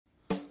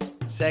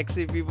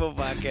Sexy People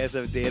podcast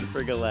of Dan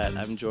Frigolette.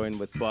 I'm joined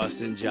with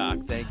Boston Jock.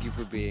 Thank you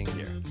for being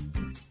here.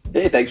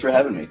 Hey, thanks for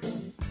having me.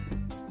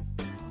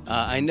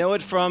 I know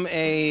it from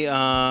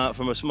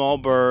a small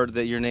bird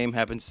that your name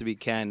happens to be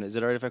Ken. Is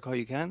it all right if I call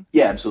you Ken?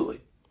 Yeah,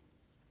 absolutely.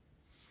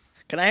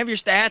 Can I have your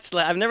stats?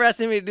 I've never asked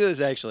anybody to do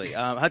this actually.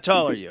 How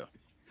tall are you?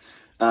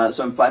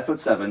 So I'm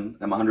 5'7".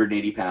 I'm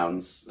 180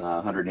 pounds,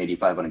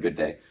 185 on a good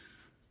day.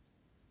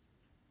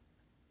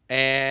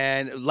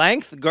 And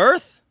length,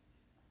 girth?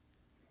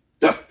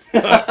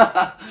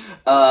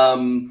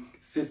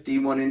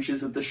 51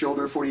 inches at the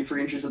shoulder,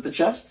 43 inches at the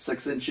chest,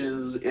 6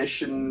 inches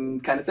ish,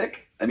 and kind of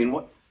thick. I mean,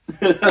 what?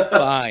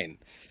 Fine.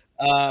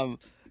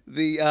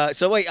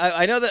 So wait,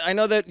 I know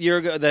that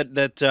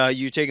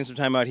you're taking some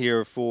time out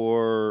here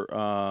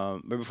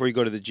for before you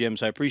go to the gym.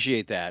 So I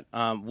appreciate that.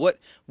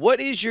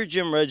 What is your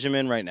gym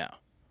regimen right now?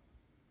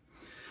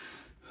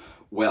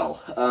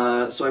 Well,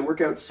 so I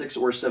work out 6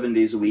 or 7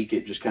 days a week.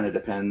 It just kind of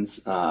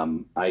depends.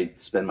 I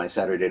spend my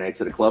Saturday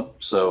nights at a club.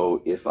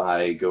 So if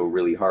I go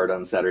really hard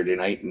on Saturday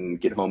night and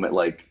get home at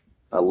like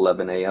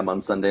 11 a.m. on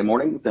Sunday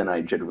morning, then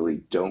I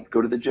generally don't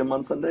go to the gym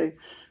on Sunday.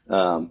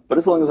 But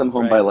as long as I'm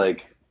home by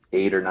like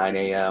 8 or 9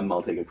 a.m.,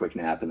 I'll take a quick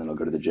nap and then I'll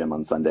go to the gym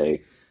on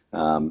Sunday.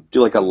 Do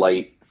like a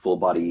light full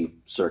body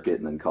circuit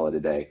and then call it a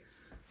day.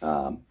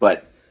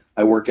 But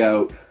I work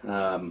out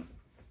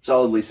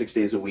solidly 6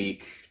 days a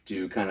week,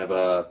 do kind of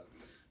a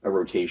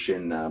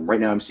rotation. Right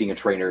now I'm seeing a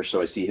trainer,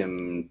 so I see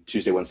him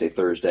Tuesday, Wednesday,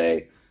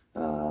 Thursday.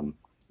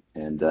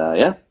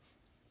 Yeah.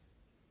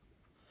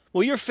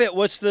 Well, you're fit.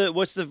 What's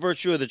the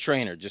virtue of the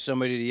trainer? Just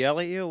somebody to yell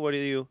at you? What do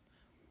you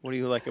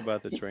like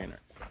about the trainer?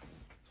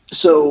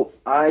 So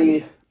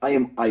I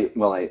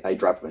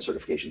dropped my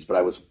certifications, but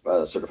I was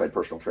a certified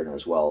personal trainer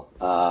as well.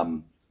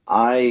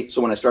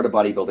 So when I started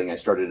bodybuilding, I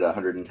started at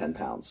 110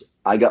 pounds.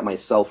 I got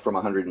myself from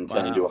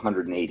 110 to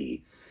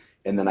 180,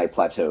 and then I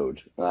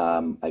plateaued.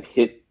 I've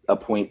hit a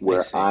point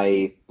where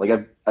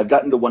I've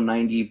gotten to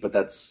 190, but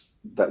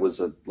that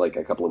was like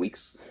a couple of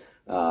weeks,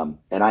 and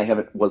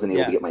I wasn't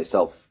able to get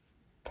myself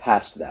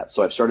past that.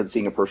 So I've started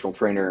seeing a personal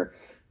trainer.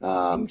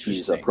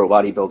 He's a pro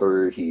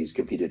bodybuilder. He's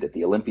competed at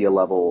the Olympia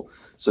level.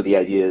 So the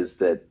idea is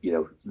that,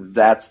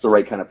 that's the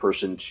right kind of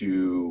person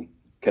to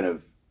kind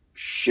of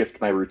shift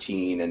my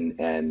routine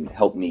and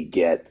help me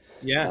get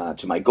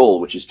to my goal,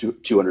 which is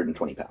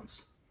 220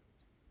 pounds.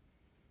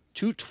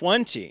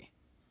 220?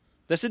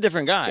 That's a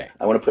different guy. Yeah,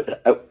 I want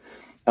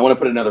to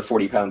put another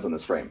 40 pounds on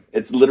this frame.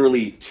 It's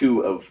literally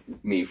 2 of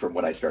me from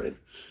when I started.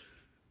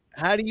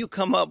 How do you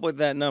come up with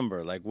that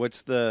number? Like,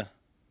 what's the...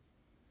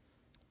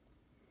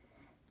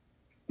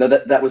 No,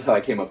 that was how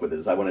I came up with it,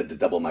 is I wanted to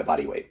double my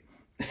body weight.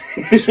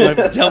 Just wanted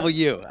to double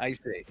you. I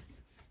see.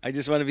 I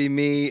just want to be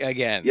me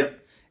again. Yep.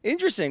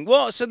 Interesting.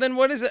 Well, so then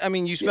what is it? I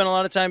mean, you spend a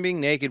lot of time being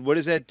naked. What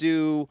does that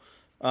do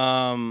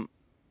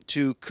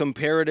to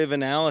comparative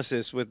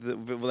analysis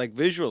like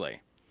visually?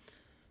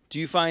 Do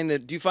you find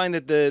that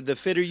the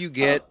fitter you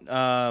get,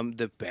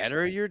 the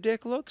better your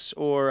dick looks,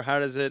 or how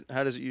does it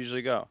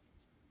usually go?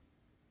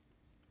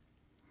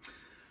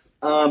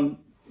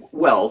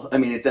 Well, I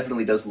mean, it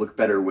definitely does look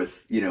better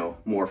with,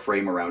 more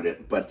frame around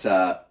it. But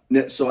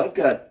so I've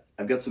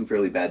got some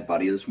fairly bad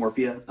body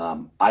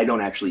dysmorphia. I don't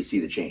actually see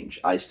the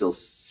change. I still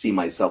see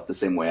myself the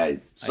same way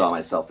I saw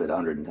myself at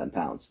 110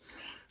 pounds.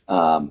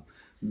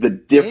 The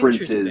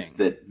difference is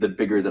that the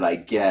bigger that I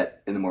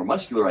get and the more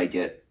muscular I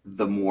get,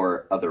 the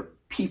more other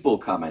people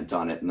comment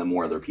on it and the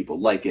more other people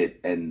like it.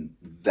 And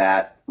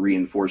that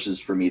reinforces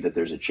for me that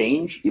there's a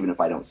change, even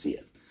if I don't see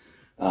it.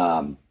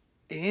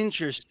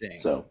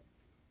 Interesting.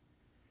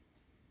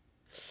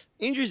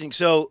 Interesting.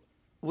 So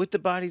with the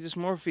body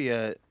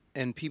dysmorphia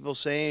and people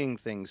saying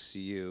things to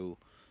you,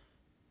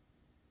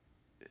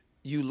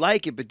 you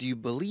like it, but do you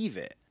believe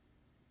it?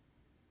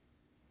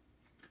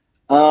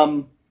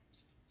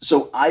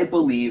 So I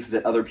believe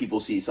that other people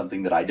see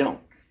something that I don't,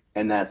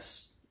 and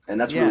that's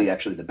really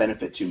actually the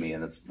benefit to me,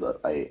 and it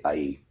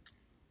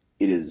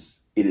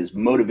is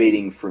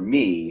motivating for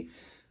me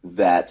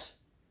that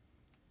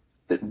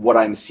what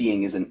I'm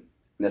seeing isn't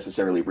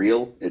necessarily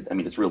real.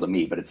 It's real to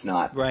me, but it's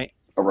not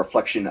a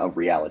reflection of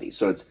reality.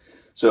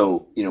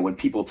 So when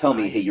people tell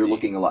me, hey, you're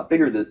looking a lot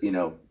bigger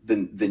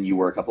than you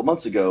were a couple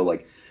months ago,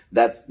 like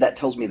that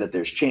tells me that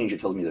there's change. It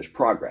tells me there's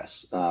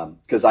progress,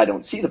 because I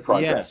don't see the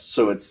progress.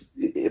 So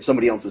if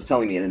somebody else is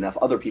telling me and enough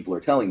other people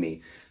are telling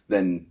me,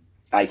 then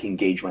I can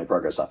gauge my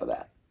progress off of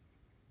that.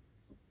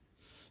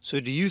 So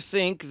do you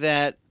think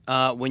that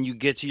when you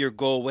get to your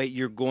goal weight,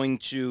 you're going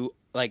to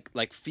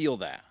like feel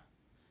that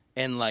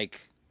and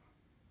like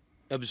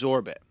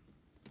absorb it?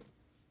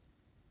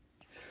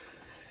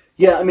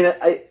 Yeah, I mean,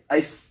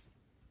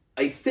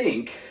 I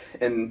think,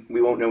 and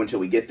we won't know until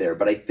we get there,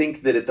 but I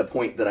think that at the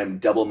point that I'm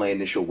double my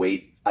initial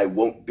weight, I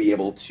won't be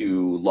able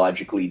to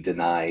logically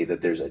deny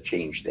that there's a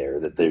change there,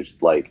 that there's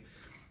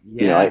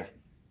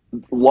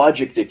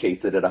logic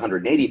dictates that at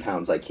 180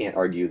 pounds, I can't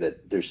argue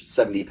that there's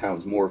 70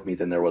 pounds more of me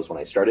than there was when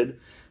I started.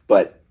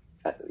 But,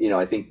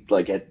 I think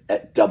like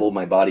at double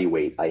my body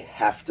weight, I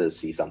have to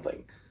see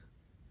something.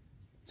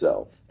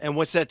 So. And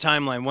what's that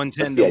timeline?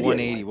 110 to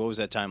 180. What was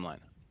that timeline?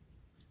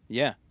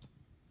 Yeah.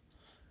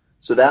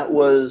 So that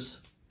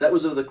was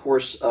over the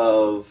course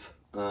of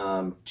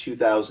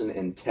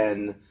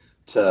 2010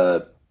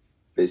 to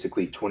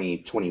basically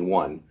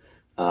 2021.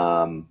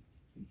 Um,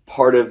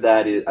 Part of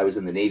that is I was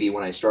in the Navy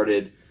when I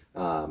started.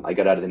 I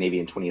got out of the Navy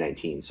in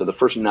 2019. So the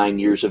first 9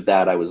 years of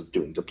that, I was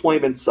doing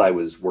deployments. I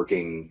was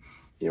working,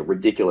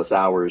 ridiculous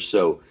hours.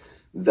 So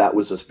that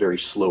was a very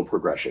slow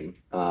progression.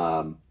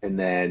 And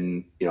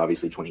then,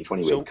 obviously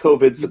 2020 we had So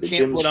COVID, so you the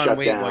can't gyms put on shut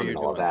weight while down you're and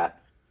all of doing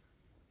that.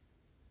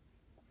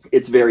 that.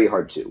 It's very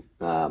hard to.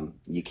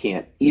 You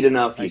can't eat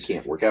enough. I You see.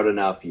 can't work out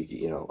enough.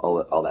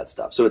 All that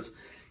stuff. So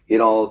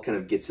it all kind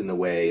of gets in the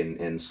way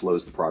and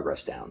slows the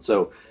progress down.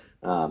 So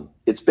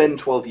it's been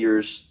 12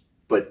 years,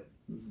 but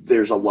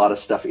there's a lot of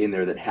stuff in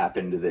there that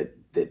happened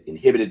that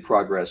inhibited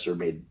progress or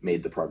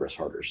made the progress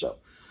harder. So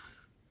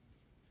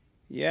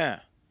Yeah.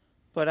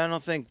 But I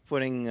don't think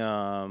putting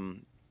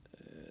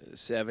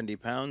 70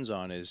 pounds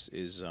on is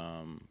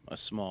a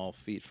small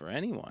feat for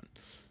anyone.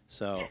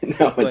 So,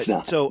 no, it's but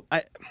not. so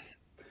I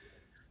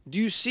do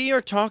you see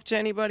or talk to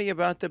anybody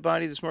about the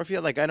body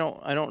dysmorphia? Like I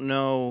don't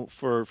know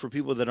for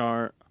people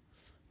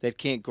that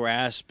can't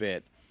grasp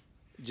it,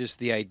 just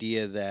the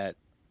idea that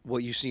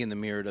what you see in the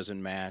mirror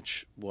doesn't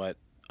match what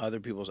other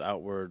people's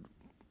outward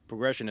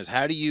progression is.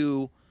 How do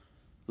you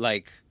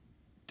like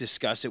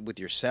discuss it with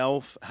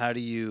yourself? How do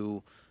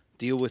you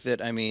deal with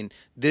it? I mean,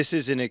 this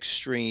is an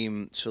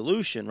extreme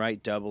solution,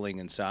 right? Doubling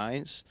in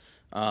size.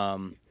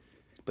 Um,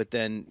 but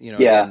then,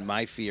 Yeah. again,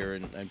 my fear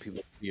and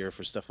people's fear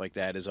for stuff like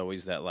that is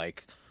always that,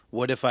 like,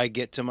 what if I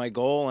get to my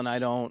goal and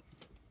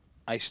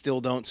I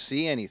still don't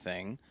see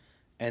anything?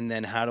 And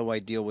then how do I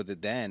deal with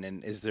it then?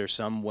 And is there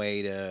some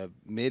way to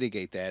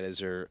mitigate that?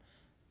 Does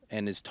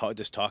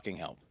talking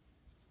help?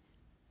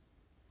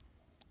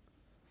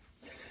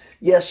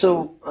 Yeah.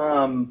 So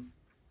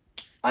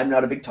I'm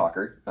not a big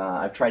talker.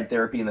 I've tried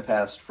therapy in the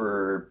past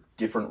for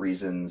different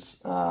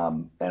reasons,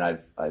 and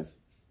I've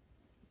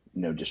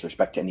no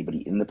disrespect to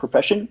anybody in the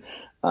profession.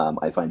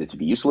 I find it to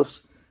be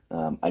useless.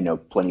 I know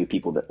plenty of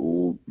people that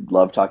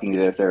love talking to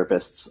their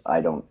therapists.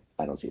 I don't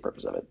see a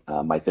purpose of it.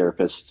 My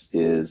therapist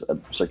is a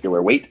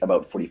circular weight,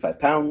 about 45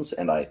 pounds,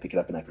 and I pick it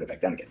up and I put it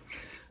back down again.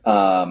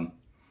 Um,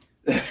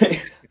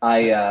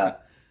 I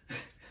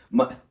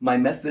my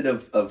method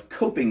of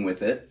coping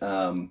with it,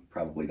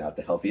 probably not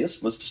the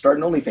healthiest, was to start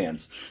an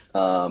OnlyFans.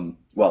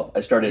 Well,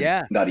 I started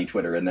Yeah. Naughty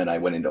Twitter, and then I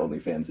went into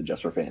OnlyFans and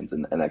Just for Fans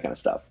and that kind of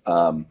stuff.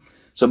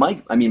 So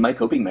my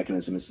coping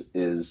mechanism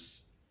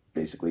is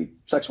basically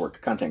sex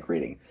work, content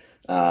creating.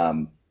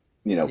 Um,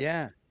 you know,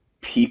 Yeah.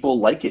 People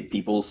like it,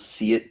 people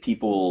see it,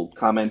 people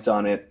comment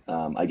on it.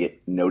 I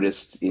get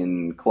noticed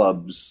in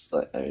clubs.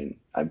 I mean,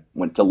 I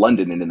went to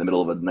London, and in the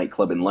middle of a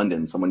nightclub in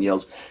London, someone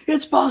yells,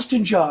 "It's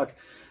Boston Jock!"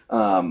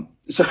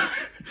 So,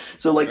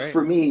 so like Right.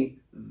 for me,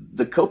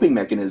 the coping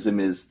mechanism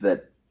is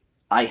that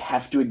I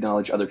have to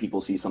acknowledge other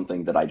people see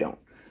something that I don't,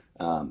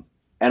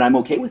 and I'm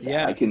okay with that.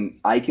 Yeah. I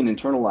can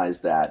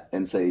internalize that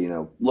and say,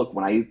 look,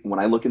 when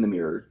I look in the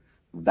mirror,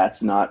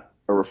 that's not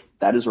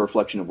that is a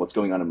reflection of what's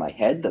going on in my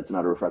head. That's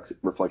not a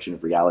reflection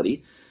of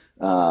reality.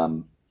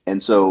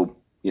 And so,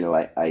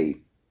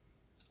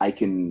 I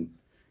can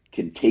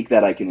take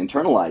that, I can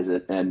internalize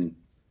it, and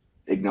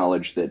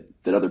acknowledge that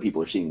other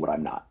people are seeing what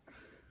I'm not.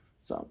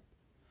 So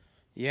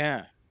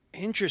Yeah.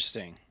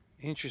 Interesting.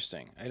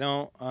 Interesting. I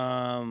don't.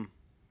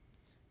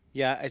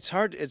 Yeah, it's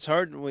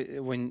hard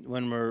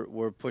when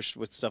we're pushed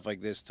with stuff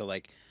like this to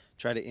like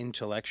try to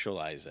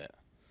intellectualize it.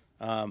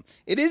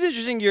 It is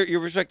interesting your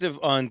perspective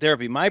on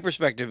therapy. My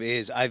perspective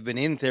is I've been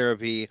in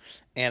therapy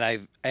and I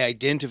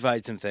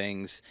identified some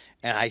things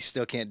and I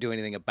still can't do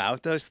anything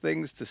about those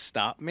things to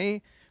stop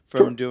me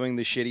from sure. doing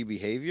the shitty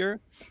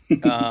behavior.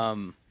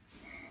 Um,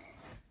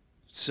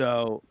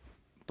 so,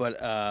 but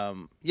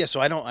yeah, so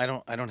I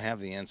don't have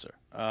the answer.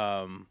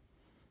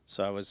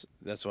 So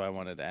that's why I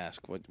wanted to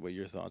ask what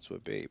your thoughts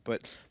would be.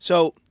 But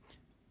so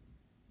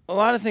a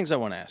lot of things I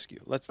want to ask you.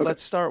 Let's Okay.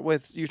 let's start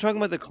with you're talking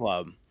about the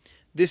club.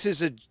 This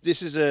is a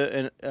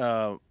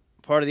an,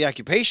 part of the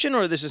occupation,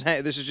 or this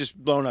is just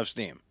blown off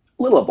steam.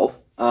 A little of both.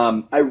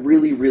 I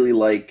really, really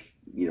like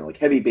like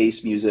heavy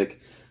bass music.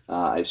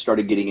 I've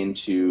started getting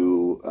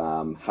into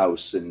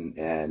house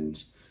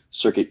and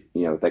circuit,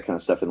 that kind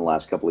of stuff in the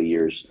last couple of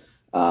years.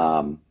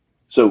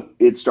 So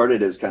it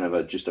started as kind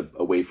of just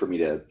a way for me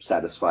to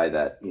satisfy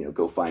that,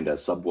 go find a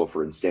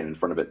subwoofer and stand in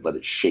front of it, let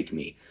it shake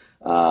me.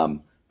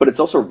 But it's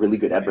also a really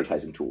good Right.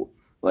 advertising tool.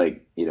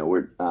 Like,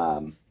 we're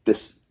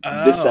this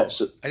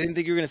set. Oh, I didn't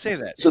think you were going to say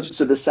that. So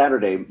Interesting. this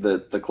Saturday,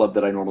 the club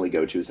that I normally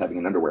go to is having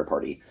an underwear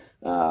party.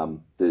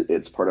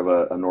 It's part of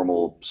a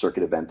normal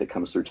circuit event that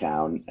comes through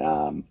town,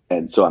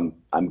 and so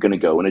I'm gonna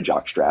go in a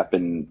jock strap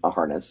and a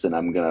harness, and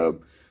I'm gonna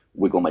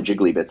wiggle my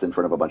jiggly bits in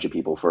front of a bunch of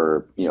people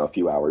for a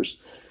few hours,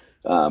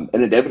 and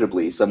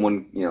inevitably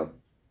someone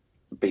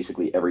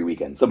basically every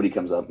weekend somebody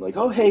comes up like,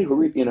 oh hey, who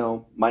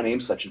are my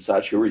name's such and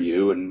such, who are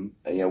you? And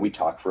we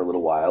talk for a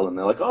little while, and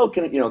they're like, oh,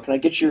 can I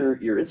get your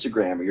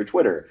Instagram or your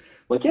Twitter?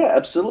 I'm like, yeah,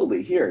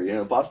 absolutely,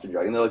 here, Boston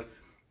Jock. And they're like,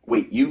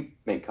 wait, you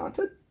make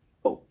content?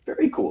 oh,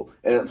 very cool.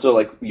 And so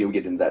like you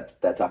get into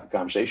that type of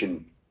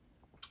conversation.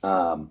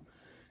 Um,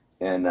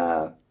 and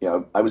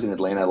I was in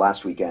Atlanta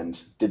last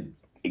weekend. Did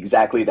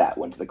exactly that.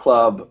 Went to the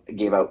club.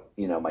 Gave out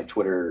my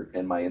Twitter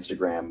and my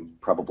Instagram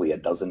probably a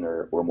dozen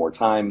or more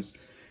times,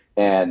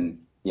 and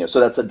so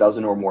that's a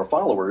dozen or more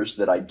followers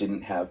that I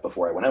didn't have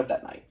before I went out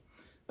that night.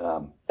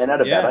 And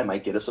out of that, Yeah. I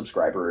might get a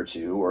subscriber or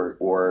two,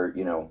 or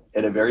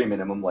at a very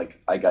minimum,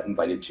 like I got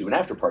invited to an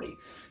after party,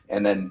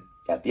 and then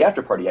at the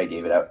after party, I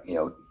gave it out,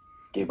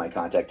 gave my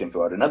contact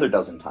info out another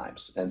dozen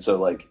times, and so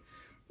like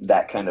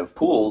that kind of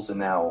pools, and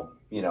now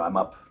I'm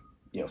up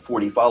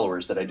 40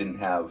 followers that I didn't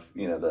have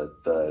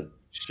the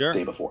Sure.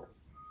 day before.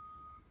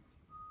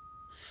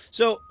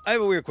 So I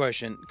have a weird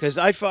question because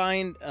I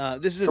find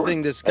this is a Sure,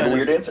 thing that's I have a kind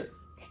weird of answer.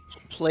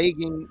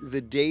 plaguing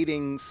the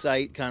dating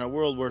site kind of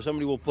world where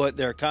somebody will put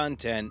their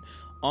content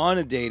on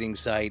a dating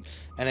site,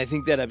 and I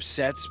think that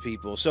upsets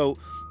people. So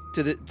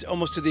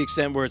almost to the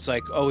extent where it's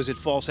like, oh, is it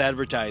false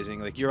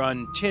advertising? Like you're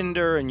on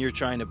Tinder and you're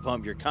trying to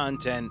pump your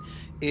content.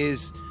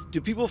 Is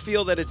Do people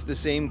feel that it's the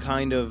same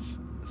kind of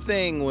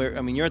thing where,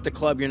 I mean, you're at the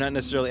club, you're not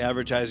necessarily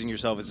advertising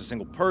yourself as a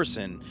single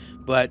person,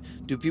 but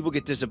do people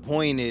get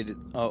disappointed,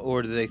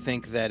 or do they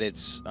think that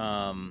it's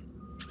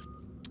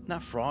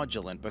not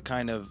fraudulent, but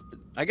kind of,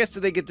 I guess, do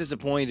they get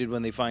disappointed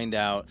when they find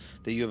out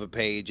that you have a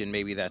page and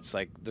maybe that's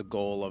like the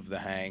goal of the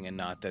hang and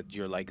not that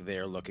you're like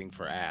there looking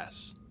for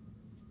ass?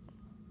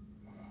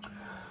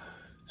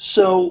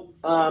 So,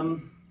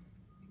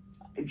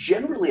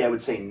 generally, I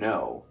would say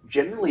no.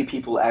 Generally,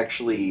 people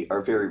actually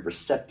are very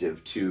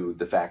receptive to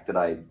the fact that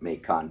I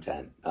make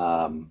content.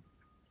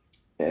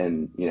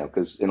 And,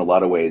 because in a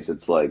lot of ways,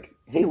 it's like,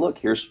 hey, look,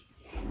 here's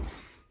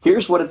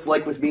what it's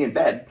like with me in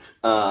bed,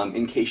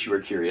 in case you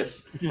were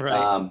curious. Right.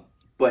 Um,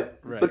 but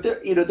Right.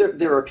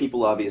 there are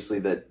people obviously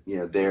that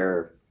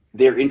their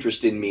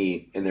interest in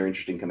me and their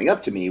interest in coming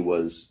up to me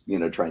was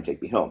try and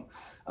take me home,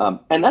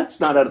 and that's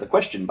not out of the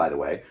question, by the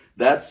way.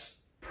 That's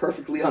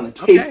perfectly on the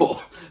Okay.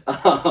 table.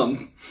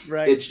 um,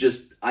 Right. it's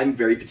just I'm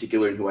very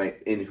particular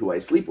in who I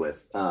sleep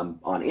with, on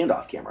and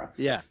off camera.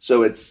 Yeah.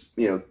 So it's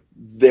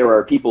there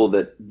are people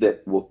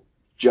that will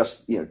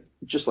just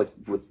like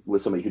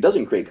with somebody who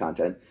doesn't create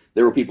content.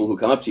 There were people who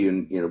come up to you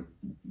and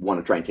want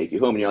to try and take you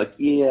home, and you're like,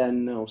 yeah,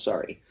 no,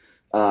 sorry.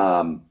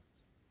 Um,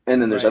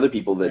 and then there's Right. other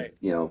people that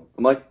Right.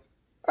 I'm like,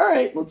 all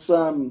right, let's.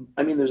 I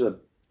mean, there's a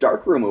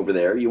dark room over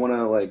there. You want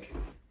to like?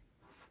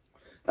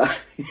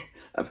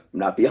 I'm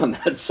not beyond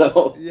that.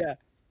 So Yeah.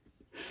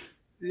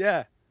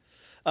 Yeah.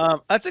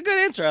 That's a good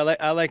answer.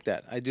 I like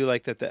that. I do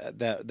like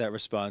that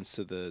response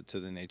to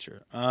the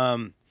nature.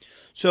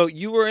 So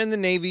you were in the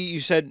Navy,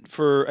 you said,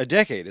 for a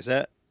decade. Is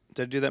that,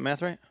 did I do that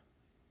math right?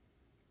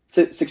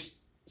 And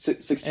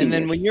 16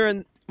 then years.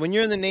 when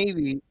you're in the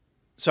Navy,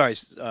 sorry,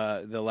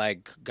 the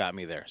lag got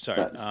me there. Sorry.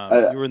 Uh,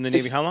 uh, You were in the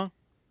Navy six, how long?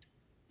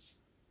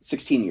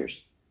 16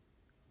 years.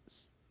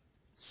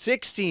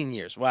 16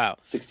 years. Wow.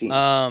 16.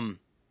 Um,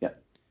 Yeah.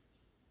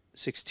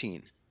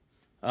 16.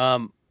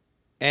 Um,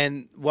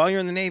 and while you're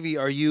in the Navy,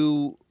 are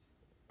you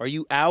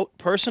out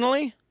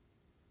personally?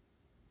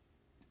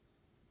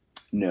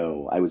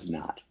 No, I was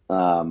not.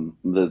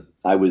 The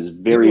I was You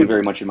very, were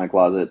very not. much in my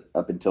closet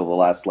up until the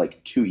last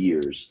like 2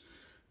 years.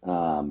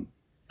 Um,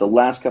 the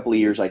last couple of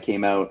years I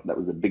came out, that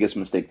was the biggest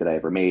mistake that I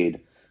ever made.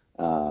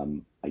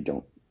 I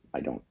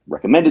don't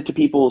recommend it to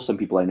people. Some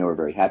people I know are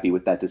very happy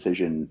with that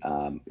decision.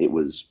 It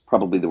was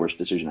probably the worst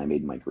decision I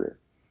made in my career.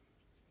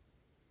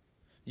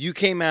 You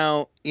came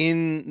out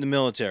in the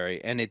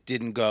military and it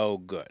didn't go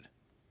good.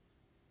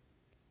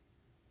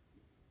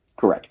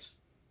 Correct.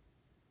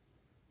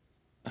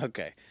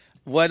 Okay.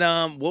 What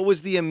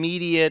was the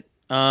immediate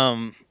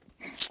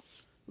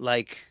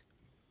like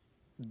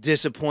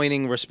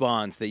disappointing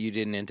response that you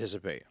didn't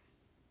anticipate?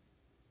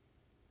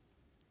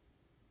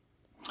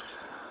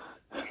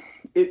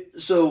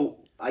 So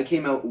I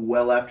came out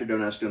well after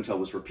Don't Ask, Don't Tell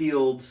was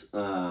repealed.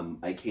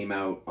 I came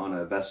out on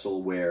a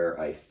vessel where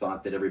I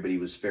thought that everybody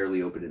was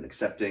fairly open and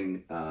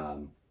accepting,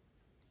 and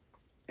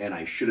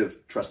I should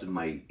have trusted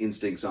my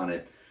instincts on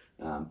it.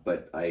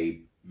 But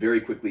I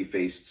very quickly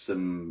faced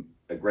some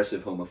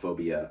aggressive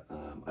homophobia.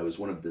 I was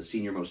one of the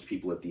senior most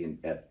people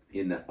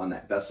on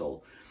that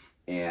vessel,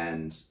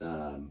 and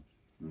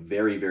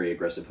very, very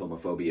aggressive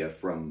homophobia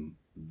from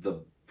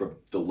the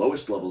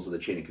lowest levels of the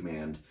chain of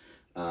command,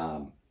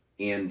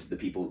 and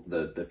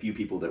the few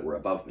people that were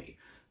above me,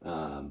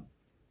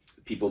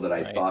 people that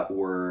I Right. thought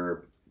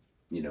were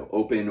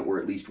open or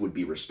at least would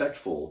be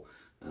respectful,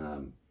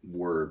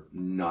 were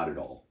not at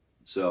all.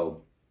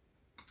 So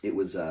it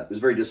was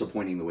very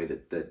disappointing the way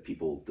that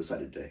people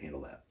decided to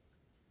handle that.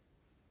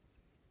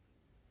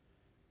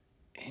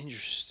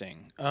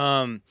 Interesting.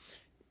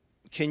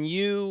 Can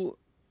you,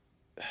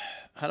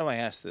 how do I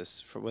ask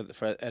this for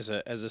as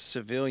a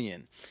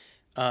civilian?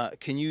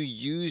 Can you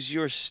use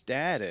your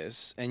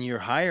status and your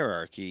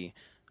hierarchy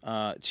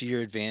to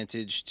your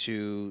advantage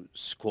to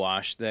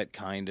squash that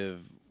kind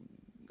of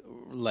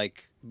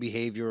like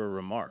behavior or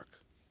remark?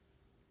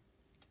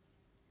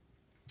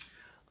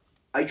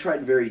 I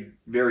tried very,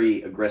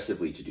 very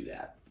aggressively to do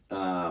that.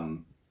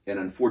 And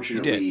You did.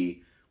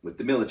 unfortunately, with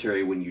the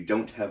military, when you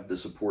don't have the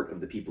support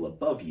of the people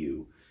above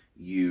you,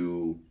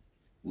 you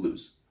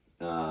lose.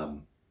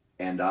 Um,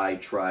 and I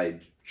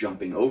tried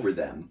jumping over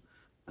them,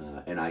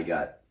 and I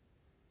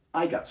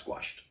got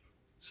squashed.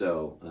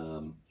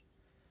 So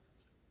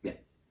yeah,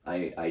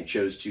 I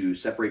chose to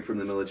separate from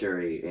the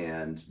military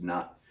and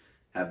not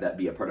have that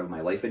be a part of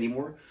my life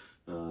anymore.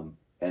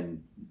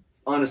 And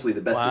honestly,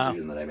 the best Wow.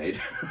 decision that I made.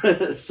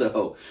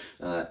 So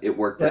it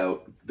worked That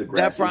out. The that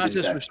grass is in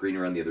process fact was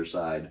greener on the other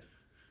side.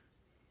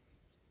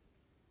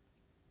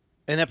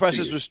 and that Two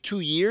process was years. 2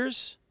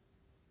 years.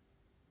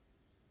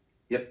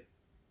 Yep.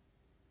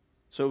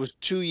 So it was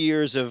 2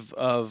 years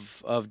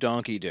of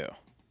donkey do,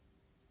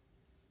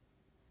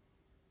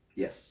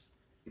 Yes.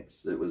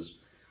 Yes. It was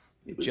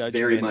very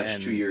judgment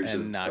much 2 years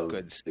and not of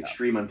good stuff.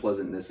 extreme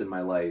unpleasantness in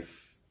my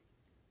life.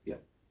 Yeah.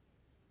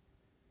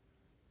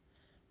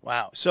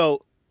 Wow.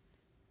 So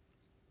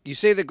you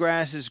say the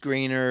grass is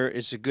greener.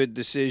 It's a good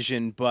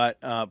decision, but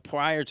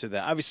prior to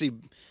that, obviously,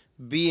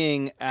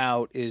 being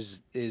out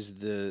is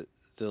the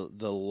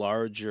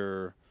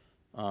larger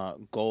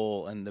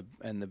goal and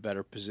the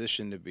better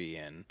position to be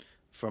in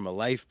from a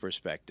life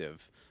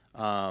perspective.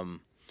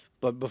 Um,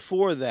 but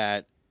before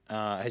that,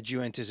 had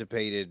you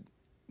anticipated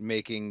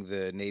making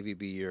the Navy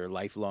be your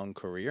lifelong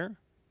career?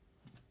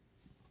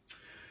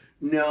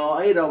 No,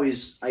 I had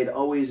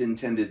always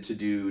intended to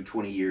do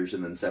 20 years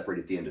and then separate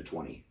at the end of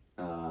 20.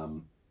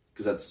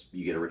 Because that's,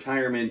 you get a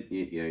retirement,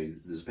 you know,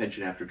 there's a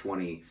pension after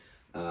 20.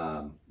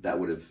 That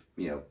would have,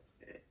 you know,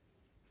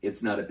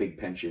 it's not a big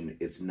pension.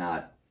 It's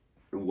not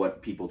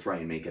what people try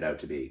and make it out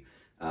to be.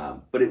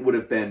 But it would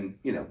have been,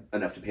 you know,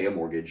 enough to pay a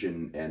mortgage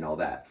and all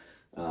that.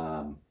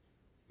 Um,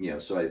 you know,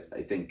 so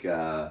I think,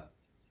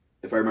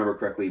 if I remember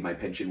correctly, my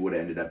pension would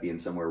have ended up being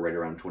somewhere right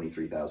around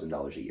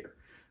 $23,000 a year.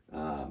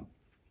 Um,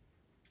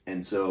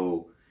 and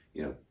so,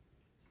 you know,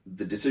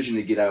 the decision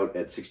to get out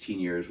at 16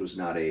 years was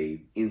not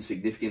a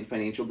insignificant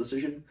financial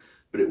decision,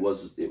 but it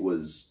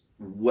was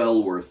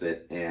well worth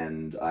it,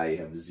 and I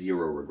have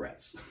zero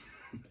regrets.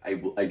 I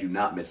do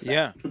not miss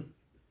that. Yeah.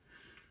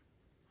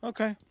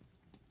 Okay.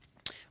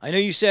 I know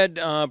you said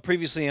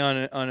previously on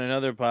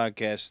another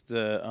podcast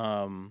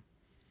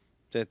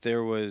that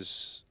there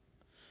was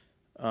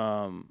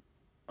um,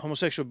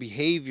 homosexual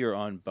behavior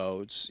on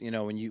boats. You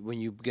know, when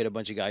you get a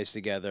bunch of guys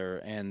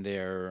together and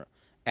they're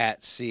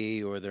at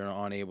sea or they're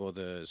unable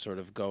to sort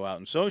of go out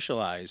and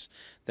socialize,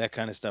 that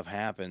kind of stuff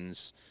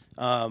happens.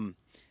 Um,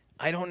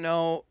 I don't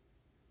know,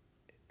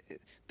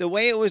 the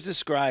way it was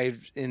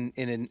described in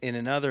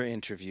another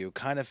interview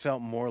kind of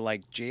felt more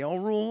like jail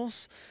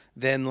rules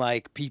than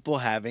like people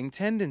having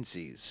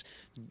tendencies.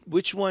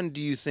 Which one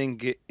do you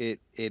think it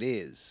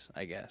is?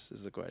 I guess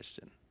is the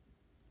question.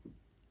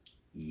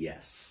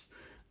 Yes.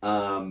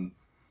 Um,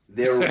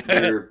 there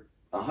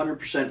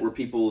 100% were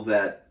people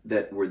that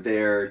were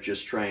there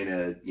just trying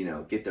to, you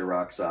know, get their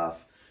rocks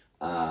off.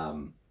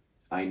 Um,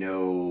 I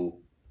know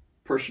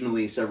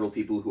personally several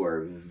people who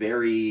are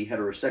very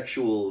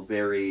heterosexual,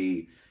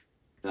 very,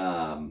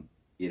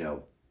 you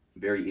know,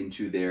 very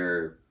into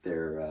their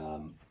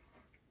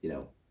you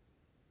know,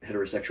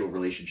 heterosexual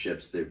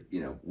relationships. That,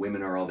 you know,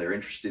 women are all they're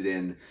interested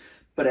in.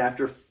 But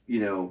after, you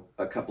know,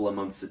 a couple of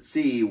months at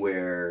sea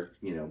where,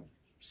 you know,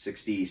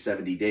 60,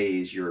 70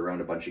 days, you're around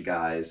a bunch of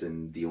guys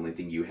and the only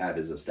thing you have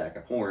is a stack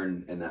of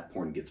porn, and that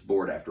porn gets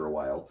bored after a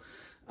while.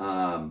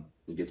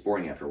 It gets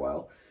boring after a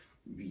while.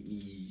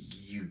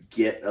 You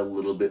get a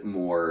little bit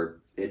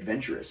more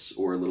adventurous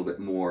or a little bit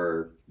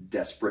more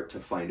desperate to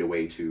find a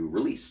way to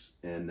release.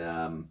 And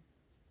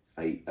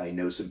I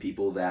know some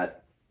people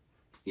that,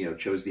 you know,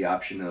 chose the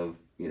option of,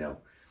 you know,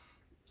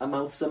 a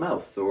mouth's a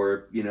mouth,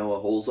 or, you know, a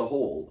hole's a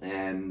hole,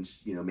 and,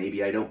 you know,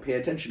 maybe I don't pay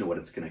attention to what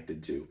it's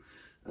connected to.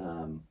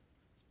 Um,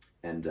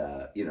 and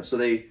you know, so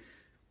they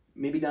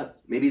maybe not,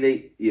 maybe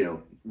they, you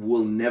know,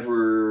 will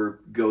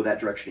never go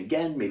that direction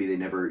again. Maybe they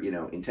never, you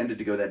know, intended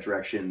to go that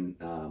direction.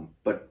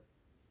 But,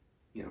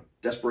 you know,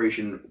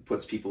 desperation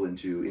puts people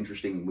into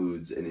interesting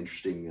moods and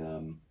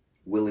interesting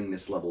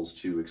willingness levels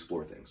to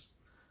explore things.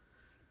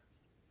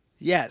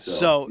 Yes. So,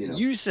 So you know,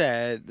 you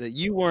said that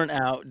you weren't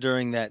out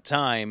during that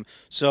time.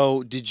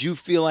 So did you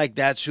feel like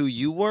that's who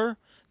you were?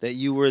 That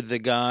you were the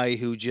guy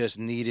who just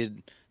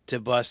needed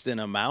to bust in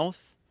a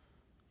mouth?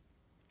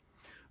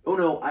 oh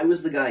no, I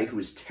was the guy who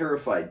was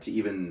terrified to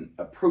even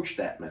approach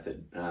that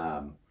method.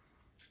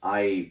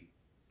 I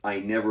I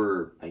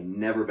never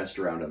messed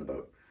around on the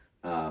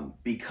boat,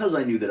 because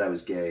I knew that I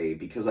was gay.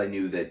 Because I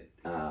knew that.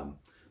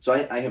 So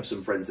I have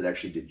some friends that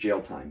actually did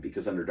jail time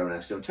because under Don't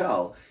Ask, Don't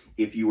Tell,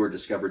 if you were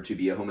discovered to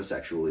be a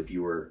homosexual, if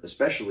you were,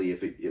 especially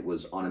if it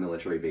was on a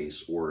military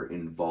base or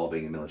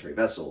involving a military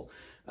vessel,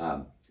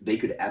 they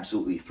could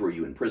absolutely throw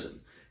you in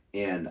prison.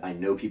 And I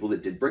know people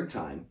that did brig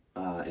time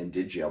and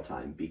did jail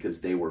time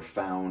because they were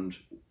found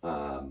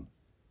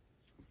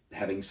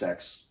having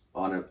sex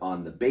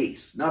on the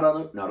base, not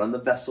on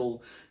the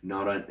vessel,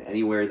 not on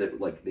anywhere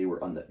that, like, they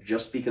were on the,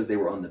 just because they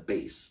were on the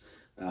base.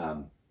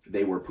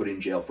 They were put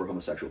in jail for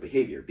homosexual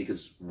behavior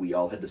because we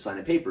all had to sign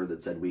a paper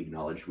that said we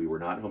acknowledged we were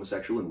not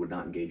homosexual and would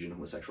not engage in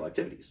homosexual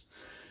activities.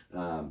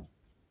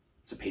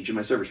 It's a page in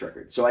my service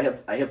record. So I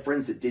have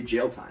friends that did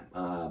jail time,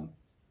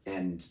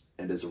 and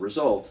as a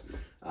result,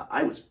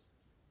 I was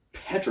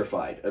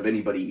petrified of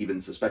anybody even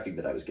suspecting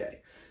that I was gay.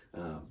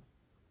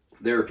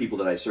 There are people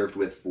that I served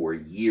with for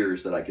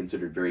years that I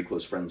considered very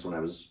close friends when I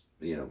was,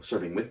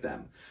 serving with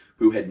them,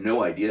 who had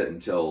no idea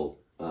until,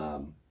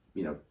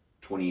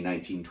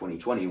 2019,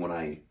 2020, when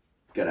I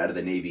got out of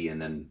the Navy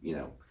and then,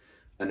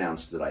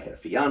 announced that I had a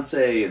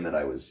fiance and that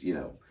I was,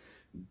 that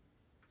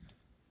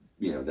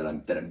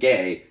I'm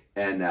gay.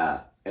 And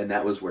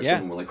that was where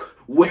someone was like,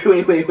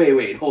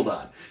 wait, hold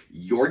on.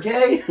 You're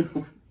gay?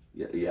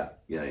 yeah,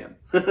 I am.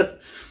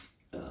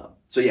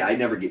 So yeah, I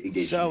never get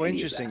engaged So in any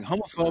interesting. of that.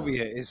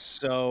 Homophobia is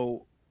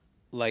so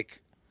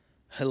like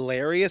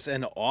hilarious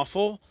and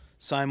awful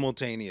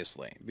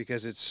simultaneously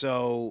because it's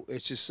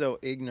just so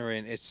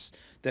ignorant. It's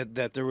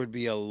that there would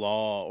be a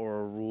law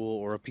or a rule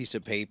or a piece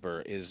of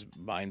paper is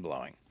mind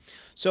blowing.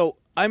 So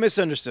I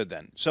misunderstood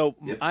then. So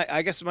Yep.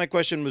 I guess my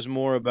question was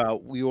more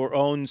about your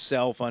own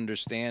self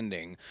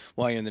understanding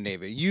while you're in the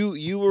Navy.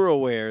 You were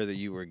aware that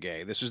you were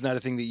gay. This was not a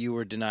thing that you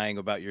were denying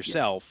about Yes.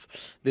 yourself.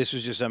 This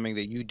was just something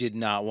that you did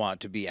not want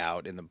to be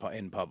out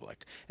in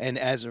public. And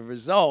as a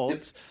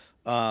result,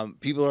 Yep.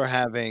 people are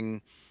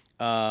having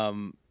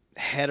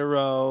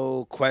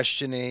hetero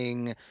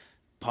questioning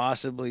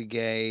possibly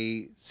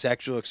gay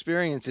sexual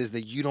experiences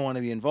that you don't want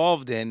to be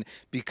involved in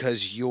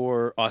because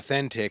you're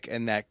authentic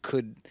and that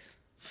could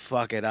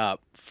fuck it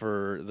up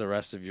for the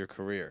rest of your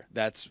career.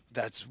 That's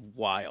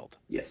wild.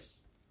 Yes.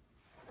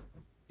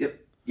 Yep.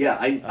 Yeah,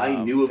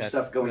 I knew of That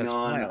stuff going that's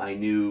on. wild. I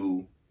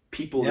knew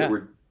people Yeah.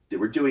 that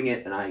were doing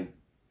it, and I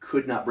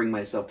could not bring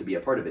myself to be a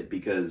part of it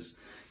because,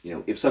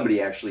 if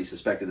somebody actually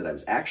suspected that I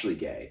was actually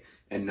gay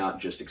and not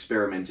just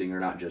experimenting or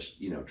not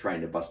just,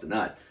 trying to bust a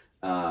nut,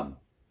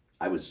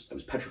 I was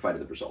petrified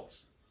of the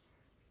results.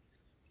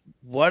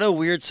 What a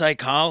weird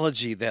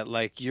psychology that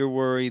like you're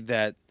worried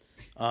that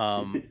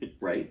um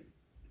Right?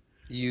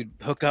 you'd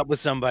hook up with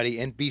somebody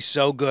and be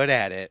so good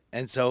at it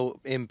and so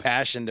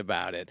impassioned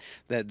about it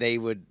that they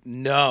would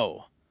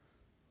know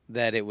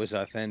that it was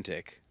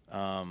authentic.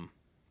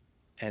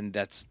 And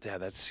that's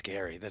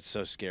scary. That's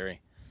so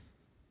scary.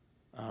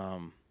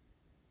 Um,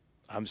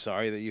 I'm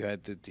sorry that you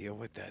had to deal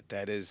with that.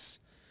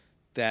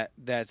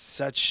 That's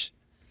such.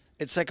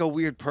 It's like a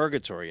weird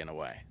purgatory in a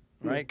way,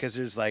 Yeah. right? Because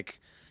there's like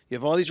you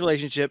have all these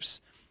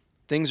relationships,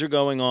 things are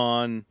going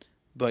on,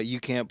 but you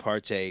can't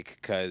partake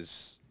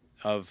because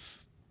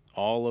of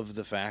all of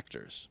the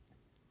factors.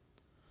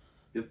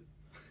 Yep.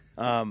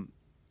 Um,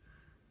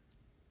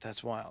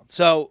 that's wild.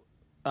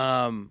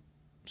 Um,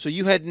 so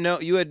you had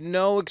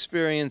no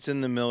experience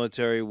in the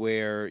military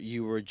where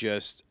you were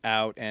just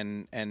out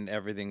and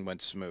everything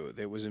went smooth.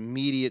 It was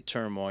immediate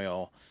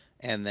turmoil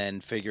and then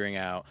figuring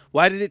out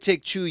why did it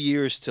take 2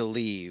 years to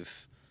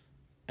leave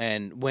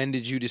and when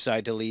did you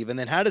decide to leave and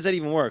then how does that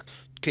even work?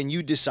 Can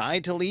you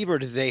decide to leave or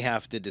do they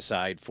have to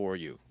decide for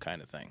you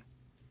kind of thing?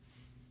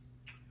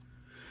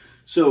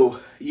 So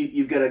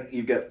you've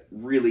got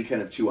really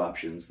kind of two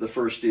options. The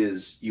first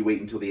is you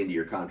wait until the end of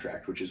your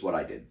contract, which is what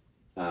I did,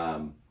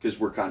 because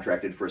we're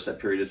contracted for a set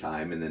period of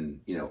time, and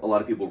then a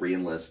lot of people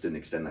reenlist and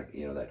extend that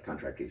that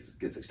contract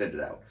gets extended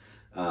out.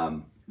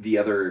 The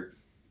other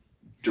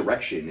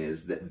direction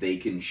is that they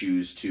can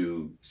choose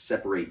to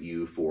separate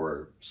you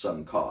for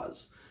some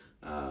cause.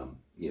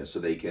 So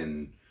they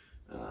can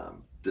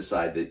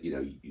decide that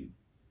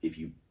if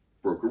you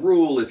broke a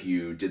rule, if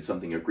you did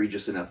something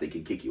egregious enough, they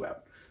can kick you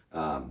out.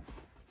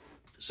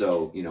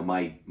 So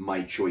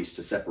my choice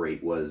to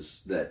separate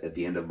was that at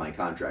the end of my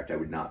contract, I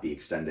would not be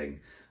extending.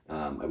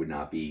 I would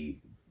not be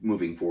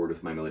moving forward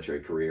with my military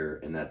career,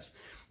 and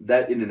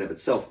that in and of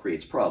itself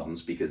creates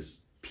problems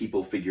because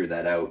people figure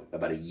that out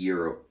about a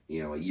year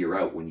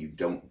out when you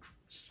don't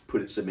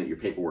submit your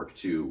paperwork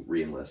to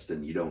reenlist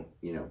and you don't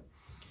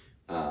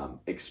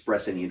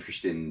express any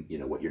interest in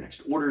what your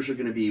next orders are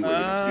going to be, where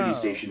your next duty Oh.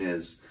 station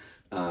is.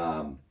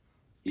 Um,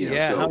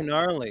 Yeah, how so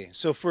gnarly.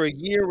 So for a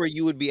year where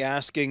you would be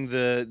asking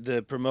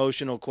the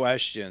promotional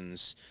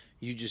questions,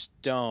 you just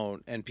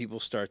don't, and people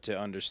start to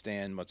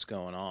understand what's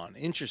going on.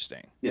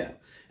 Interesting. yeah,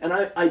 and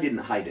I didn't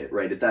hide it,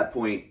 right? At that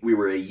point, we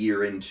were a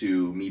year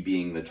into me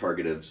being the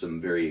target of some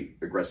very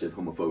aggressive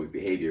homophobic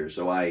behavior,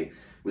 so I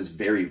was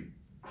very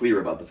clear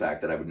about the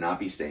fact that I would not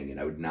be staying in,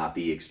 I would not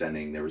be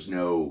extending. There was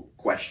no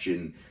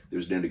question, there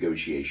was no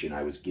negotiation.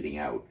 I was getting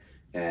out,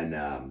 and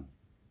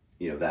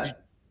that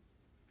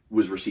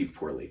was received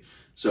poorly.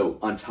 So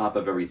on top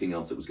of everything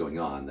else that was going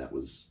on, that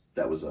was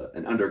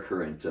an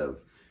undercurrent of,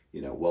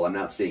 well, I'm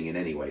not staying in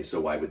anyway, so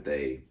why would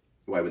they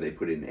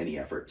put in any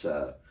effort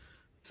to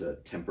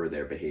temper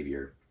their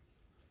behavior?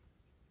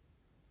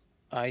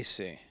 I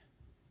see.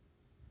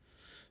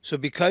 So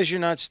because you're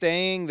not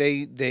staying,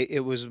 they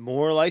it was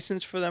more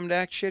license for them to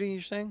act shitty,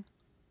 you're saying?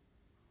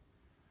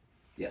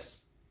 Yes,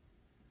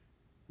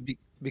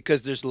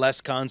 Because there's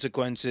less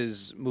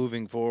consequences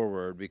moving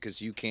forward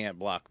because you can't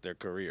block their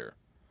career.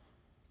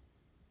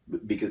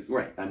 because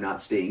right, I'm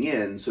not staying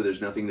in, so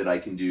there's nothing that I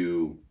can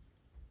do,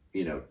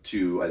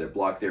 to either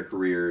block their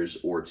careers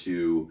or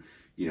to,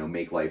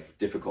 make life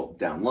difficult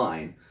down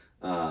line,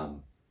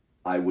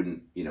 I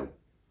wouldn't,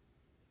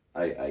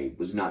 I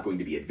was not going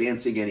to be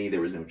advancing any.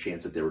 There was no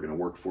chance that they were going to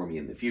work for me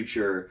in the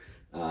future.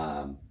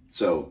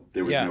 So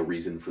there was Yeah. no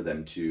reason for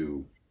them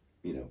to,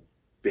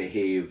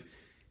 behave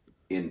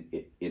in,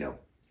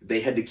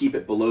 they had to keep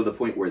it below the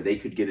point where they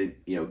could get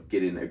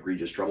in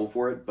egregious trouble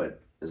for it.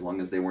 But as long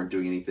as they weren't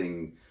doing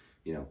anything,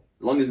 as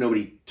long as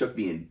nobody took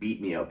me and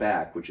beat me out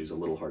back, which is a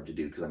little hard to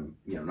do because I'm,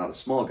 not a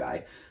small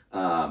guy,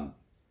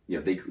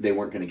 they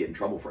weren't going to get in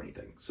trouble for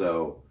anything.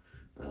 So,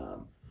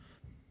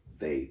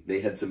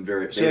 they had some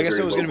very, So I guess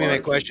that was going to be my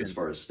question. as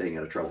far as staying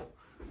out of trouble.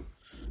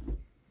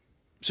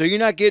 So you're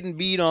not getting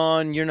beat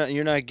on, you're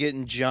not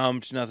getting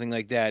jumped, nothing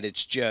like that.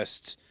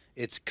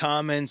 It's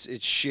comments,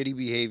 it's shitty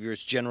behavior,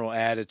 it's general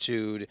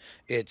attitude.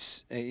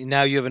 It's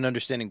now you have an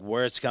understanding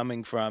where it's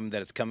coming from,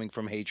 that it's coming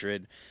from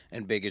hatred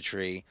and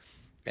bigotry,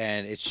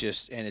 and it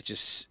just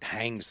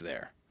hangs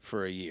there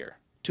for a year,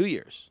 2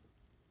 years.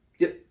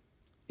 Yep.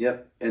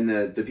 Yep. And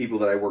the people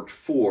that I worked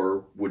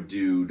for would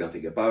do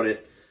nothing about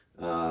it.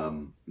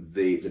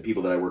 The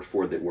people that I worked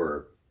for that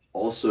were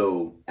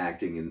also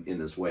acting in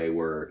this way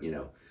were,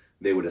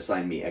 they would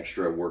assign me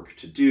extra work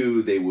to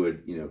do. They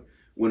would,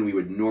 when we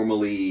would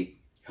normally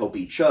help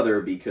each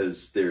other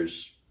because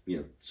there's,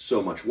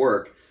 so much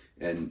work,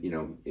 and,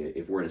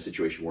 if we're in a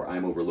situation where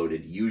I'm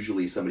overloaded,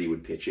 usually somebody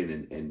would pitch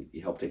in and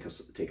help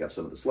take up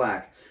some of the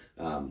slack.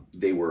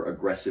 They were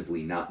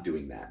aggressively not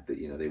doing that. That,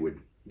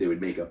 they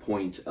would make a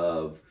point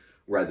of,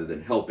 rather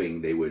than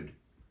helping, they would,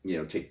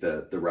 take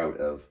the route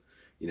of,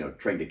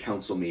 trying to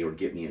counsel me or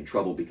get me in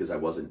trouble because I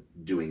wasn't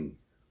doing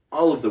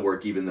all of the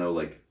work, even though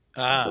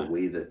the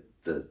way that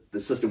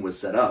the system was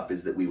set up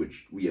is that we would,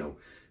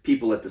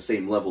 people at the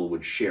same level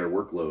would share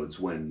workloads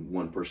when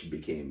one person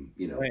became,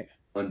 Right.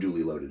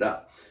 unduly loaded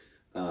up.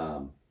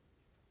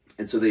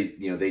 And so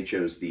they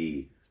chose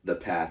the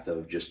path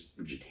of just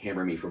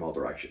hammer me from all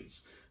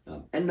directions,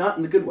 and not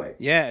in the good way.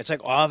 Yeah, it's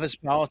like office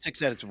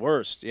politics at its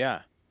worst.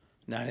 Yeah,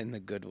 not in the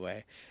good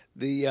way.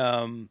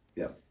 The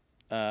Yeah.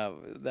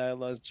 I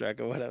lost track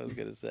of what I was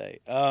gonna say.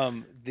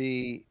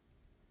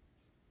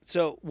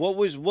 So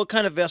what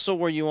kind of vessel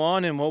were you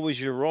on, and what was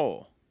your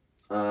role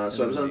in So I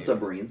the was on Navy?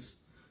 submarines.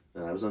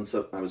 I was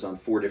on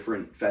 4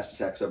 different fast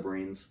attack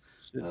submarines.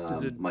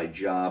 Is My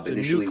job it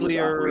initially was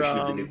nuclear operation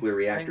of the nuclear thing?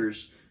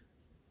 reactors.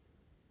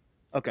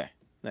 Okay,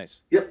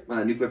 nice. Yep,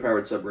 nuclear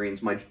powered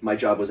submarines. My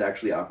job was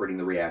actually operating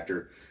the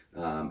reactor,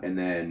 and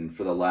then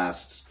for the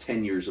last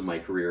 10 years of my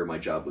career, my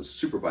job was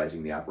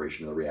supervising the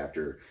operation of the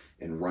reactor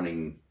and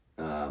running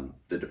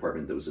the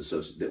department that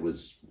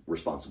was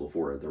responsible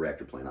for the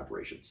reactor plant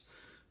operations.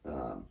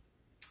 So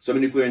I'm a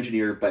nuclear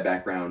engineer by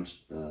background.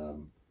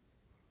 Oh,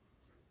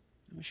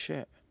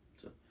 shit.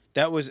 So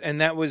That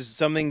was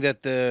something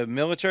that the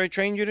military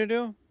trained you to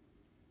do?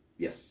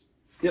 yes,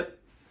 yep,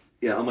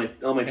 yeah. All my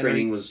And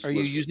training was are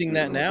you using in the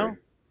that military. now?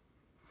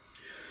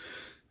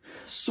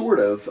 Sort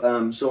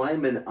of. So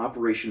I'm an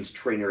operations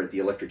trainer at the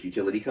electric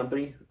utility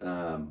company.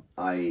 I'm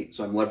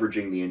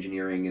leveraging the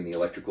engineering and the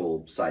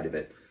electrical side of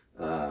it.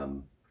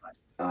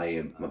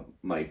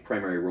 My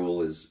primary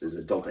role is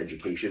adult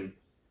education.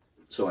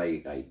 So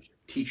I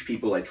teach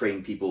people, I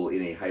train people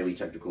in a highly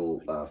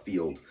technical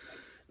field.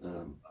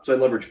 So I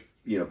leverage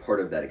part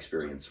of that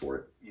experience for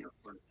it.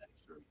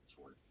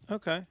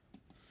 Okay.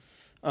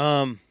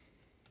 Um,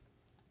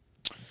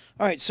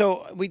 all right.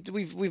 So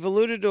we've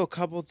alluded to a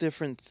couple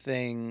different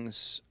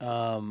things,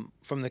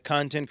 from the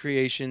content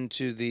creation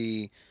to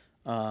the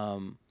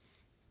um,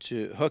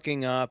 to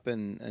hooking up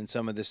and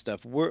some of this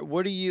stuff.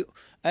 What do you,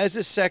 as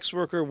a sex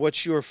worker,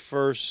 what's your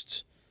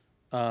first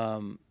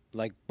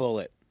like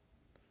bullet?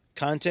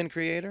 Content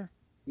creator?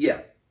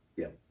 Yeah,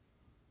 yeah.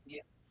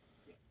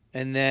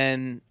 And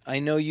then I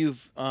know you'll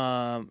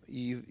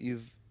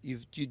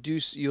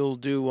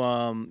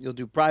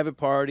do private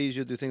parties,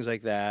 you'll do things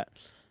like that.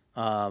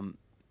 Um,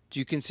 do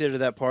you consider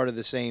that part of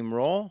the same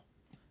role?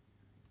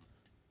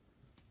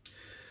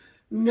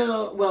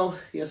 No, well,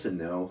 yes and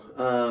no.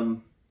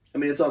 I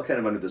mean, it's all kind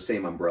of under the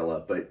same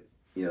umbrella, but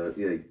yeah,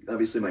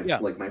 obviously Yeah.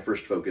 my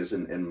first focus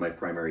and my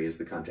primary is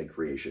the content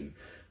creation.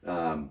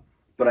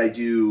 But I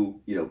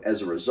do,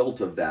 as a result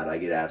of that, I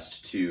get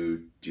asked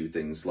to do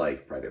things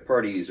like private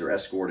parties or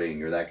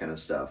escorting or that kind of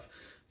stuff.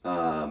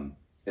 And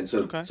so,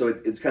 Okay.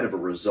 it's kind of a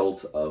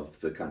result of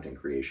the content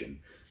creation.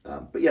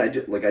 But yeah, I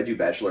do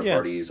bachelor Yeah.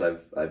 parties.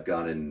 I've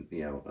gone and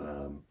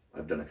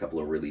I've done a couple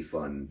of really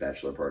fun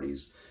bachelor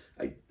parties.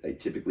 I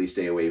typically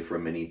stay away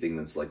from anything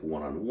that's like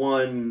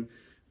one-on-one,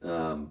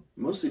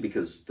 mostly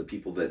because the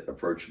people that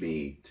approach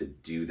me to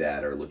do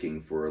that are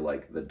looking for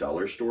like the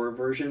dollar store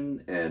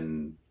version,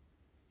 and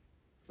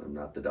I'm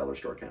not the dollar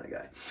store kind of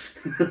guy.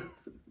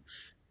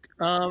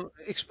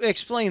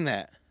 Explain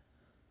that.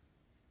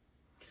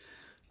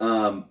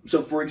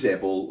 So for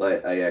example,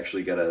 I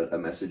actually got a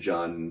message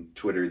on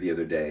Twitter the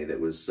other day that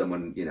was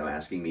someone,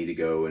 asking me to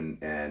go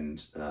and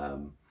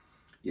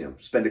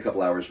spend a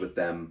couple hours with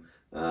them.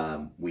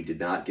 We did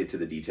not get to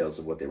the details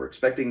of what they were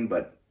expecting,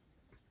 but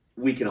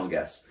we can all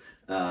guess.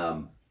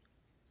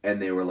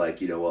 and they were like,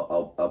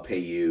 well, I'll pay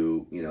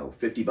you,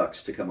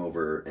 $50 to come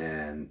over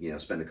and,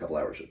 spend a couple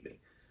hours with me.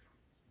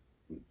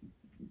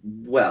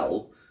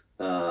 Well,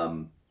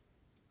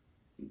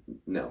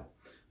 no.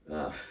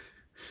 Uh,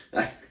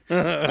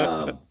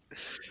 um,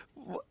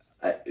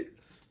 I,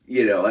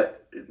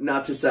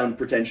 not to sound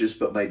pretentious,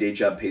 but my day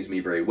job pays me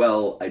very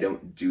well. I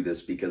don't do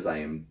this because I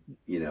am,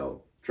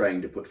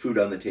 trying to put food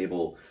on the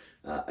table.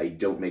 I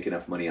don't make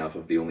enough money off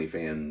of the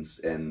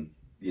OnlyFans and,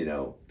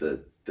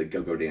 the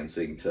go-go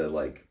dancing to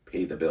like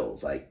pay the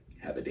bills. I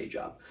have a day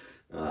job.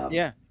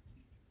 Yeah.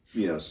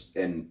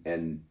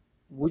 And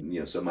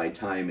so my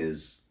time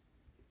is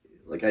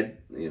like,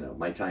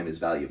 my time is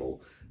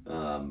valuable.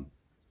 I'm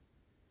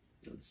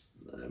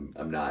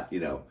not,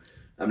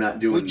 I'm not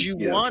doing, Would you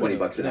want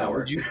 $20 an hour.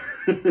 Would you?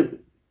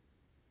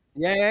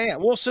 Yeah.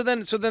 Well, so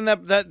then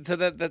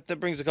that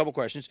brings a couple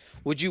questions.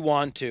 Would you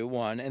want to,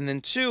 one, and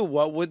then two,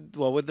 what would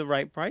the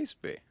right price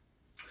be?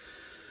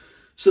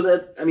 So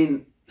that, I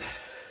mean,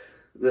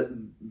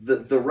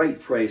 the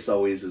right price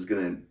always is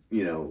going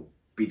to,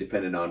 be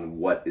dependent on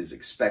what is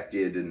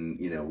expected and,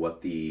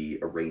 what the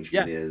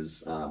arrangement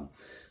is.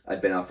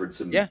 I've been offered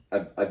some,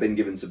 I've been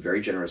given some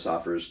very generous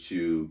offers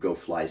to go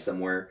fly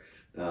somewhere.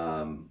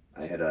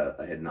 I had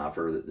an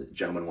offer that the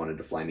gentleman wanted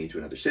to fly me to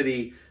another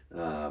city,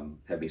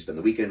 had me spend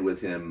the weekend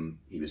with him.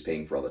 He was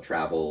paying for all the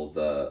travel.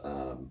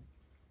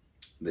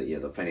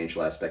 The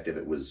financial aspect of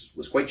it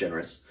was quite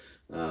generous.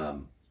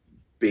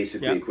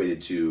 Basically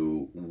equated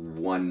to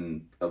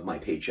one of my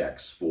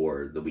paychecks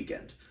for the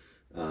weekend.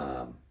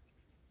 And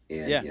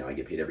I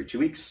get paid every 2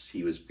 weeks.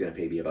 He was going to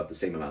pay me about the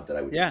same amount that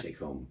I would take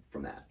home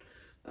from that.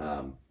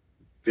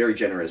 Very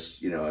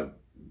generous. I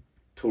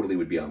totally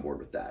would be on board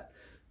with that.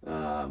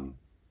 I'm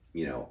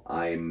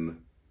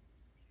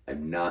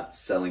not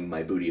selling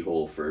my booty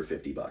hole for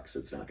 $50.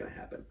 It's not going to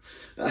happen.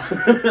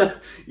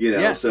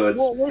 So it's,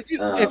 well,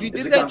 if you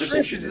did that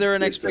trip, is there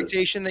an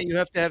expectation that you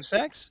have to have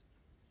sex?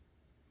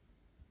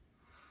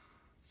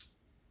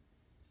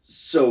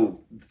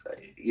 So,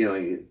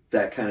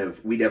 that kind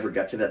of, we never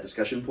got to that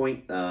discussion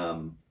point.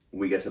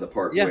 We got to the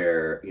part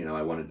where,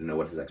 I wanted to know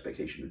what his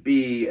expectation would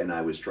be. And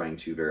I was trying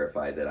to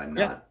verify that I'm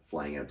not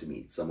flying out to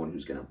meet someone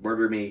who's going to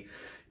murder me.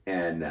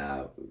 And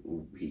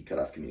he cut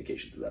off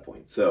communications at that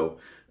point. So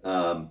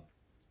I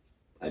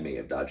may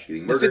have dodged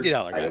getting murdered. The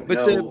 $50 guy. I don't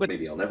know.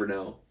 Maybe I'll never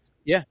know.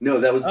 Yeah. No,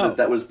 that was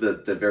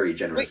the very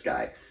generous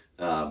guy.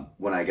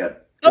 When I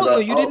got...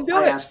 you didn't do it.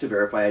 I asked to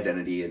verify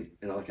identity and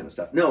all that kind of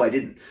stuff. No, I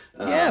didn't.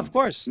 Yeah, of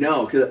course.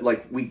 No, because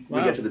we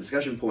got to the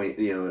discussion point.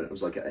 It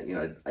was like,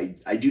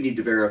 I do need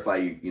to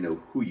verify,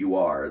 who you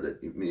are.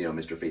 That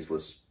Mr.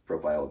 Faceless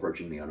profile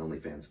approaching me on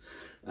OnlyFans.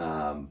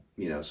 So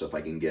if I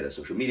can get a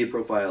social media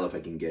profile, if I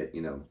can get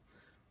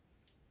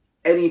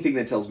anything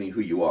that tells me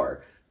who you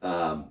are,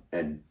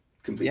 and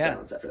complete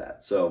silence after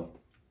that. So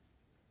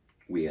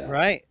we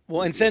right.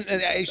 Well, and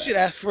I should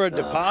ask for a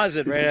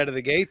deposit right out of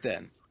the gate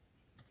then.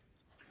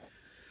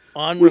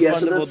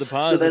 Unrefundable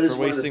deposit for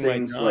wasting my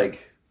time.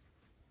 Like,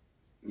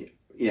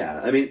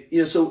 I mean,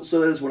 so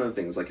that is one of the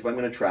things. Like, if I'm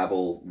going to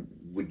travel,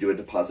 we do a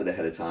deposit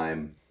ahead of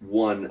time.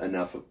 One,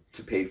 enough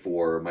to pay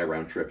for my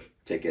round trip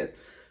ticket,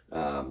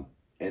 and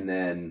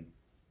then,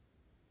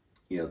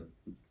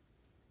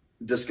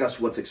 discuss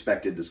what's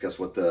expected. Discuss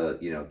what the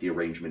the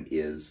arrangement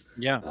is.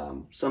 Yeah.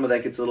 Some of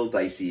that gets a little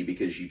dicey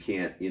because you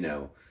can't,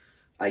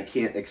 I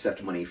can't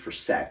accept money for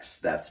sex.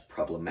 That's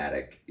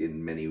problematic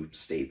in many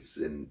states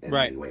in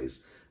many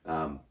ways.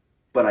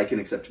 But I can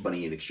accept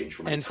money in exchange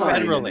for my time.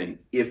 Federally. And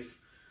if,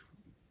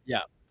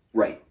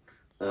 right.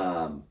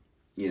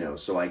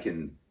 So I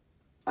can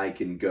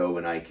go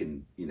and I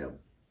can,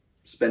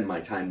 spend my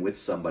time with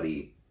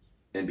somebody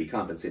and be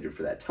compensated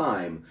for that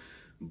time.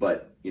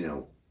 But,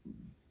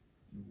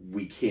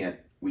 we can't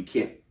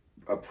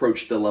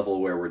approach the level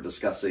where we're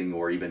discussing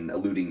or even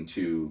alluding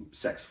to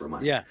sex for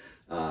money. Yeah.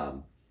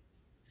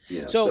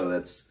 So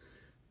that's,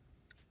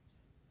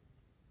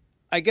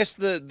 I guess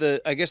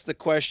the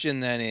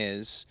question then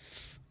is,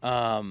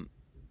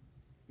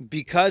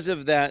 because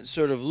of that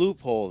sort of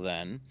loophole,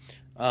 then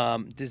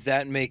does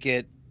that make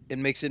it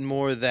makes it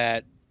more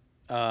that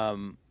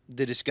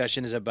the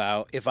discussion is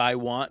about if I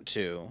want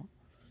to,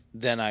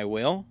 then I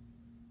will,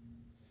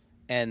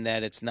 and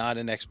that it's not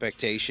an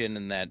expectation,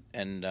 and that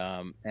and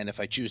if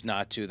I choose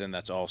not to, then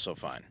that's also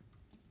fine.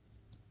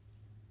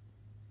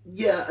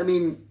 Yeah, I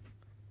mean,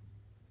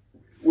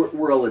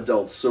 we're all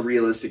adults, so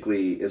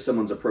realistically, if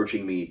someone's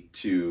approaching me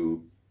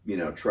to,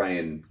 try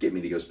and get me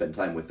to go spend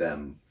time with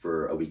them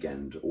for a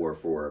weekend or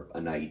for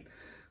a night,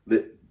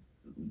 that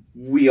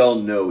we all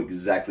know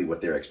exactly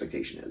what their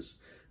expectation is.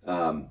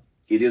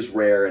 It is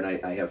rare, and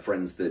I have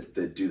friends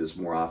that do this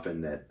more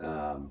often, that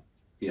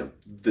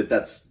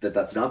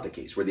that's not the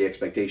case, where the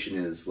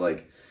expectation is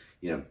like,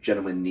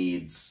 gentleman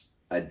needs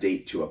a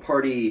date to a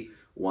party,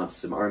 wants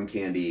some arm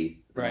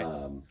candy, right?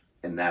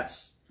 And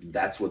that's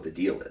what the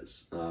deal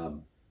is.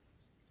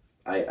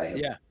 I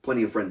have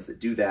plenty of friends that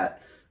do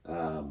that.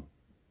 I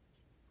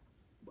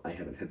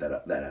haven't had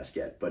that ask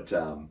yet, but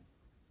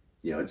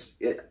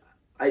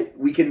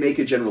we can make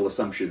a general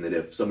assumption that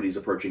if somebody's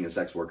approaching a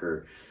sex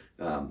worker,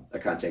 a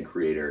content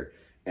creator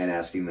and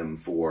asking them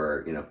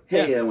for, Yeah.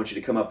 hey, I want you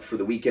to come up for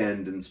the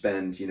weekend and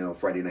spend,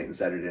 Friday night and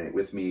Saturday night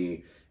with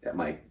me at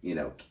my,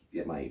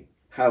 at my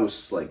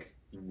house. Like,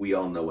 we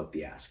all know what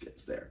the ask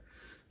is there.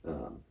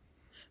 Um,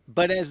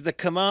 But as the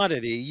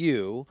commodity,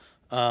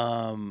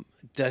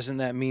 doesn't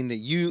that mean that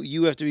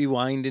you have to be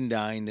wined and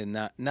dined and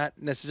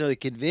not necessarily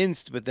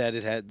convinced, but that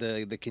it had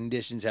the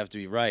conditions have to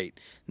be right,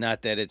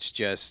 not that it's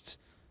just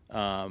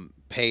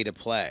pay to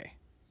play.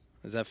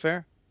 Is that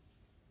fair?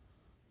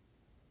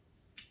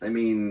 I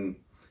mean,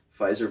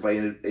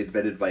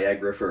 invented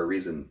Viagra for a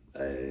reason.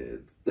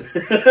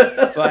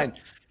 Fine,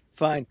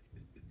 fine.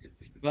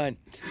 Fine.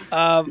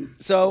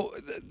 So,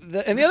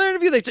 in the other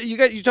interview,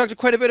 you talked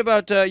quite a bit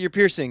about your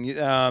piercing.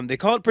 They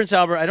call it Prince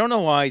Albert. I don't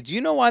know why. Do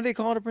you know why they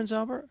call it a Prince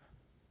Albert?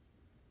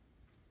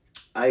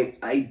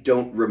 I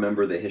don't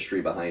remember the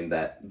history behind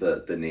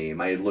the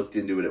name. I had looked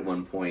into it at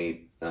one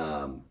point.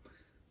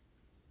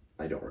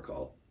 I don't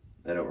recall.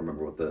 I don't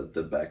remember what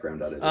the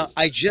background on it is.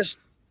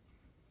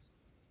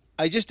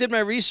 I just did my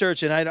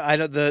research, and I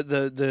don't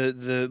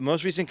the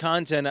most recent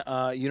content.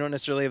 You don't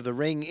necessarily have the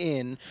ring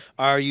in.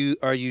 Are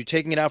you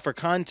taking it out for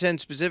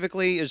content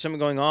specifically? Is something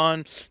going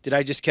on? Did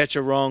I just catch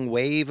a wrong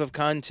wave of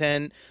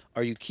content?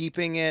 Are you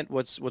keeping it?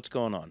 What's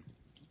going on?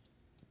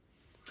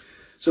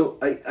 So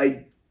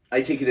I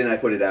take it in, I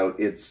put it out.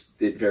 It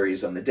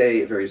varies on the day.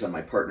 It varies on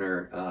my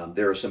partner.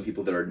 There are some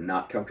people that are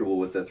not comfortable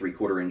with a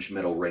 3/4 inch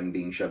metal ring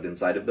being shoved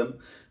inside of them.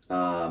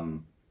 I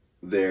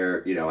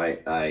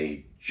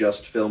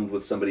just filmed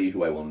with somebody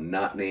who I will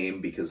not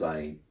name because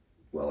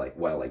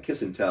while I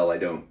kiss and tell, I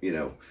don't,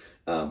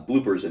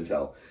 bloopers and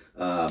tell.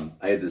 I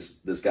had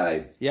this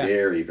guy, Yeah.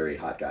 very, very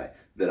hot guy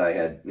that I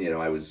had,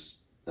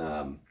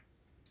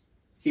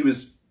 he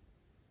was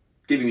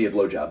giving me a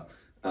blowjob.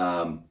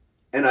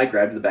 And I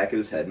grabbed the back of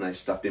his head and I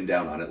stuffed him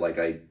down on it like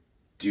I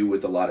do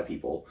with a lot of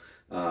people.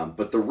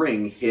 But the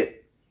ring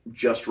hit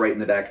just right in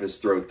the back of his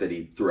throat that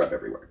he threw up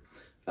everywhere.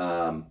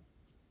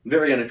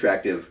 Very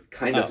unattractive,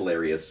 kind of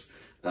hilarious.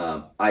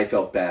 I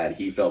felt bad.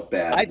 He felt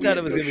bad. I thought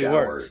it was going to be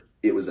worse.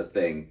 It was a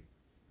thing.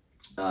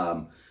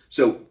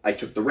 So I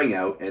took the ring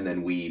out and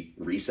then we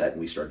reset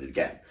and we started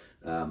again.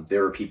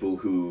 There are people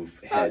who've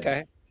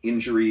had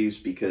injuries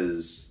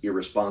because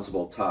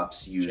irresponsible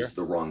tops used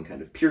the wrong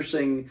kind of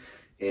piercing.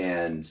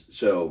 And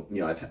so,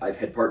 I've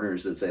had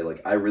partners that say,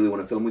 like, I really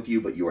want to film with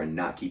you, but you are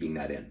not keeping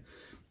that in.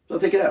 So I'll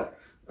take it out.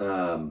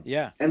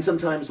 And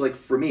sometimes, like,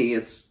 for me,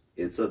 it's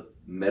a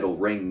metal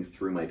ring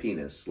through my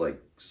penis. Like,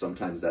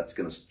 sometimes that's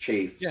going to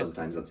chafe. Yeah.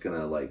 Sometimes that's going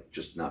to, like,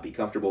 just not be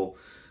comfortable.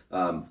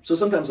 So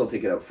sometimes I'll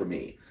take it out for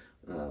me.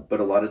 But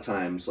a lot of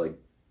times, like,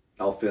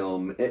 I'll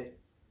film it.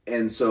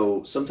 And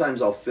so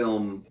sometimes I'll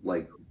film,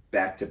 like,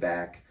 back to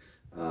back.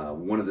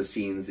 One of the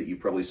scenes that you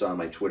probably saw on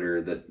my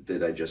Twitter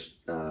that I just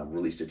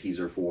released a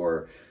teaser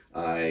for,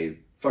 I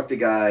fucked a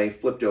guy,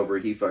 flipped over,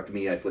 he fucked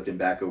me, I flipped him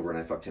back over, and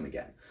I fucked him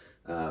again.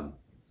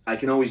 I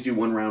can always do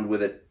one round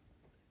with it.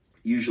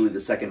 Usually the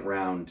second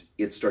round,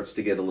 it starts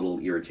to get a little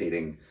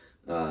irritating.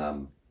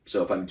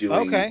 So if I'm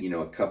doing,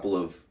 a couple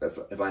of,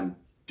 if I'm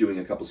doing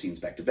a couple scenes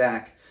back to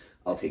back,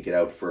 I'll take it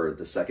out for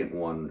the second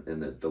one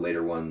and the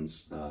later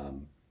ones.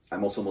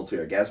 I'm also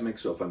multi-orgasmic,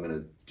 so if I'm going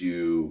to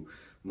do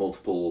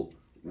multiple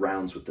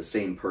rounds with the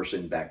same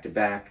person back to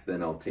back,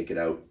 then I'll take it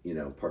out,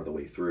 part of the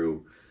way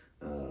through.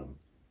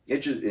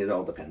 It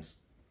all depends.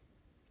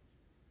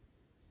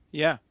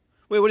 Yeah.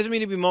 Wait, what does it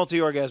mean to be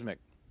multi-orgasmic?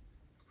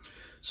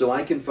 So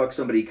I can fuck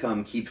somebody,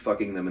 come, keep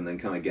fucking them, and then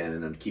come again,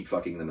 and then keep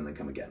fucking them, and then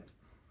come again.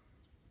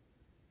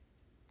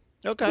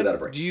 Okay. Without a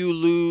break. Do you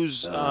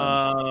lose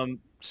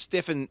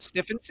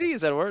stiffency?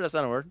 Is that a word? That's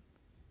not a word.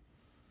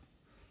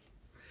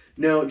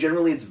 No,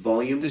 generally it's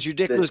volume. Does your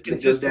dick lose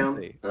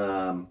consistency?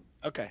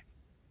 Okay.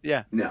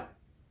 Yeah. No.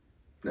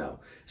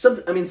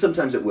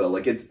 Sometimes it will.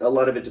 Like a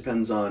lot of it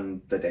depends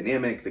on the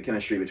dynamic, the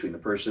chemistry between the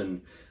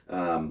person.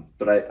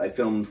 But I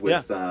filmed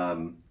with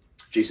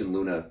Jason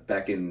Luna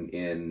back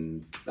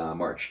in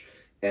March,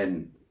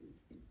 and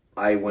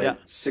I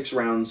went 6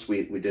 rounds.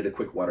 We did a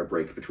quick water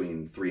break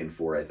between 3 and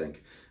 4, I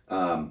think.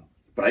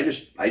 But I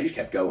just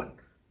kept going.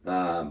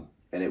 And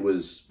it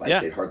was I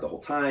stayed hard the whole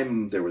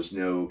time. There was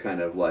no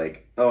kind of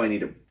like, oh, I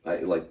need a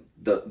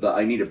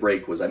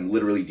break was I'm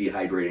literally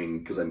dehydrating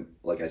because I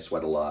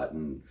sweat a lot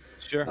and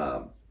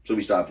so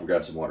we stopped and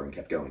grabbed some water and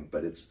kept going.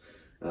 But it's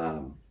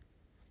I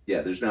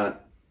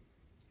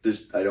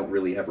don't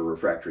really have a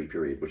refractory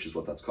period, which is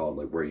what that's called,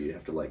 like where you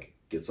have to like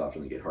get soft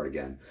and then get hard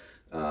again.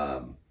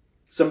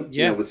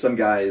 With some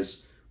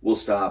guys we'll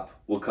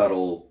stop, we'll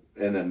cuddle,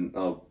 and then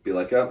I'll be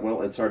like, oh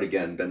well, it's hard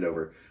again, bend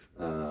over.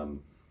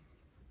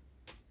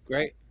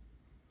 Great.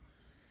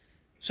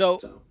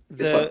 So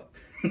the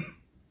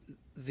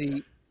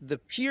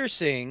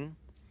piercing,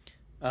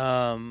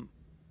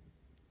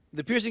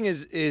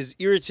 is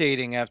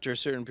irritating after a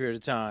certain period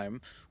of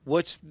time.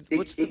 What's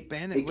the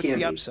benefit? What's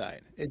the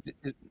upside?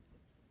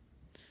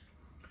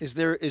 Is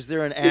there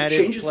an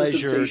added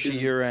pleasure to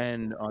your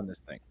end on this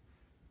thing?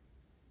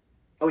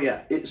 Oh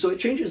yeah, it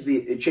changes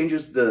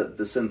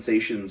the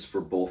sensations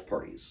for both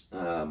parties.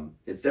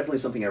 It's definitely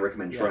something I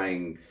recommend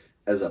trying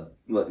as a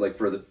like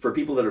for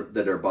people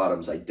that are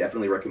bottoms, I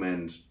definitely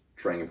recommend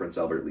trying a Prince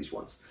Albert at least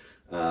once.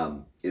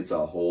 It's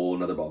a whole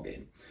nother ball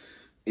game.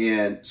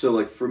 And so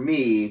like for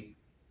me,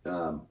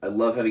 I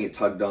love having it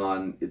tugged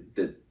on.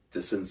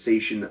 The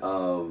sensation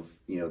of,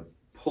 you know,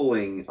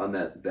 pulling on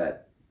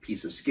that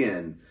piece of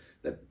skin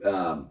that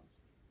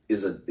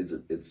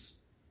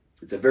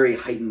it's a very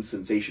heightened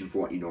sensation for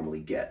what you normally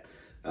get.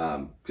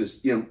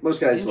 Because you know, most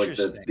guys, like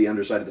the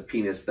underside of the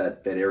penis,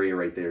 that area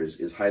right there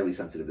is highly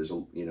sensitive. There's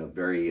a, you know,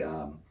 very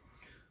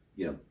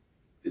you know,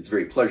 it's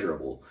very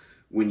pleasurable.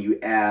 When you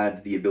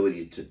add the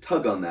ability to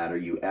tug on that, or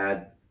you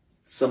add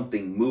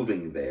something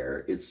moving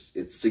there, it's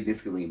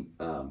significantly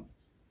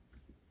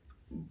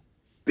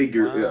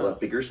bigger. Wow.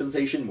 Bigger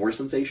sensation, more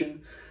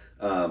sensation.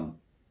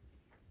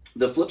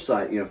 The flip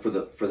side, you know, for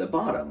the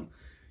bottom,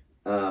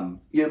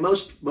 you know,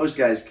 most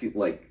guys can,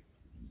 like,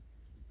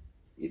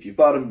 if you've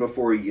bottomed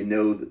before, you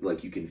know that,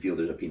 like, you can feel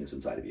there's a penis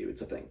inside of you.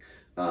 It's a thing.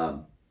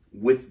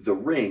 With the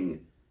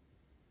ring,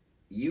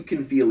 you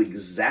can feel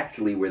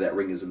exactly where that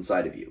ring is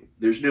inside of you.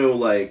 There's no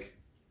like,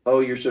 oh,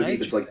 you're so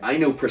deep. It's like, I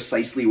know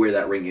precisely where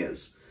that ring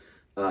is.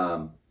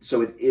 So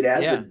it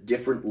adds a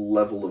different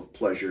level of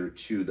pleasure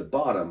to the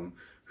bottom,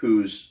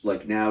 who's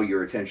like, now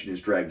your attention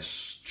is dragged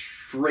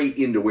straight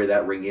into where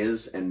that ring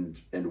is and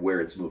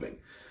where it's moving.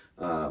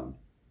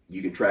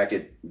 You can track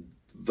it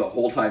the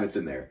whole time it's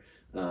in there.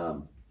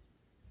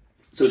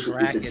 So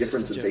it's a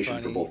different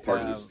sensation for both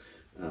parties.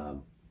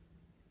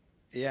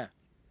 Yeah.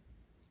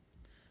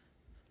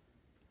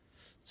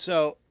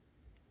 So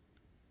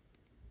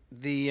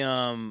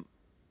the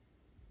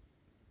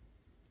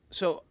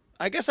so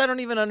I guess I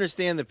don't even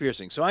understand the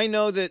piercing. So I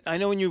know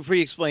when you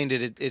pre-explained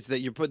it, it's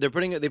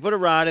that they put a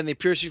rod and they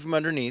pierce you from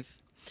underneath.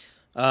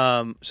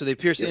 So they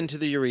pierce into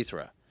the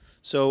urethra.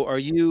 So are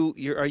you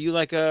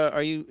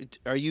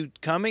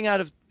coming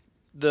out of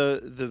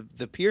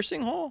the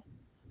piercing hole?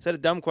 Is that a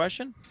dumb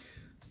question?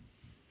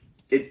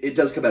 It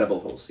does come out of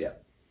both holes, yeah.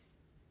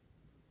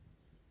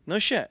 No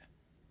shit.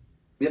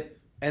 Yep.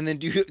 And then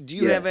do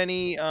you have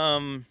any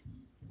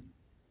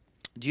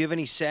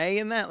say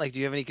in that? Like, do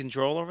you have any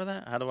control over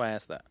that? How do I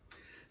ask that?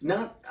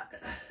 Not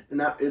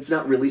it's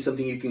not really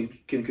something you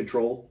can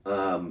control.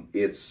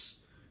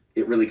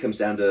 It really comes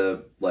down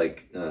to,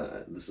 like,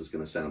 this is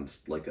going to sound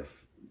like a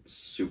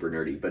super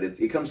nerdy, but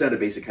it comes down to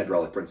basic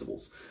hydraulic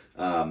principles.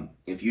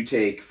 If you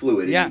take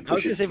fluid and you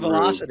push it through,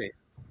 velocity.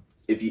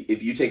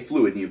 If you take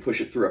fluid and you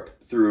push it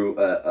through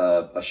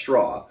a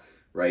straw,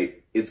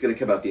 right, it's going to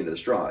come out the end of the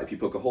straw. If you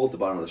poke a hole at the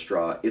bottom of the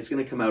straw, it's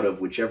going to come out of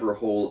whichever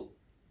hole,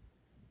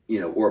 you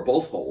know, or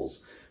both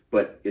holes,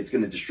 but it's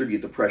going to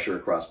distribute the pressure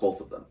across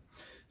both of them.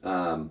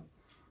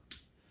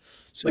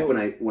 So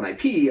like when I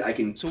pee, I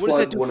can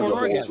plug one of the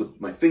holes with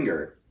my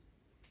finger.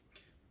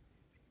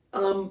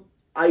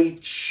 I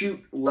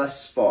shoot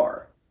less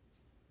far.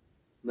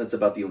 That's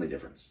about the only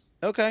difference.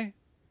 Okay.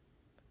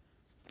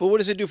 But what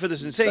does it do for the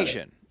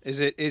sensation? Is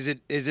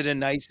it a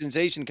nice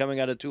sensation coming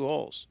out of two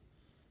holes?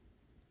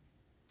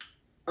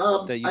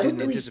 That you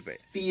didn't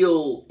anticipate.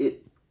 Feel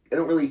it. I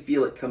don't really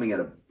feel it coming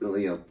out of,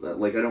 you know,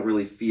 like, I don't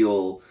really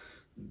feel,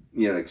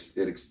 you know,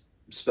 it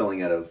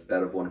expelling out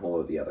of one hole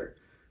or the other.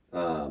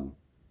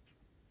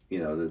 You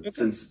know,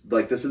 since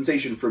like the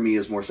sensation for me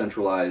is more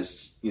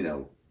centralized, you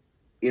know,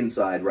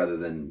 inside rather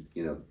than,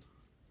 you know,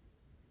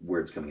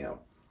 where it's coming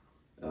out.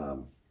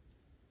 So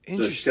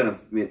it's kind of,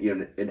 you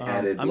know, an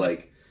added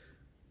like.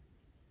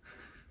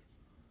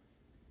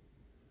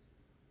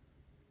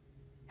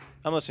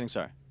 I'm listening.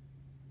 Sorry.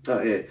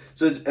 Yeah.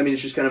 So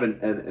it's just kind of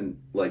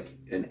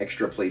an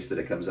extra place that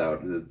it comes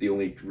out. The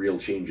only real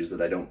change is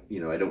that I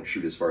don't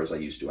shoot as far as I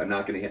used to. I'm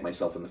not going to hit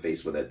myself in the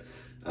face with it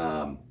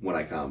when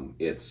I come.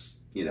 It's,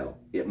 you know,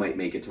 it might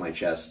make it to my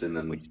chest, and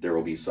then there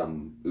will be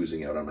some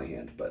oozing out on my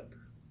hand. But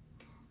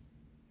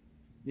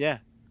yeah,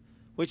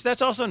 which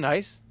that's also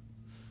nice.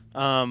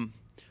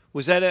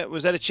 Was that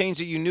a change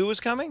that you knew was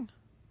coming?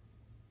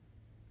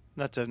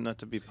 Not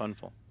to be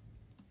punful.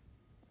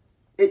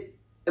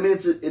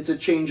 It's a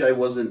change I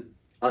wasn't.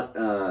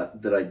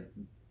 That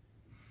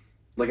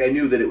I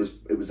knew that it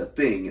was a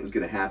thing. It was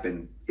going to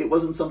happen. It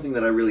wasn't something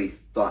that I really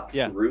thought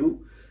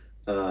through.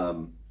 You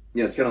know,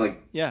 it's kind of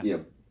like, you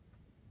know,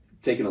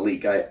 taking a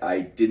leak.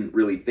 I didn't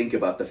really think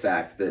about the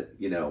fact that,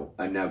 you know,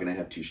 I'm now going to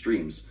have two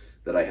streams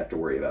that I have to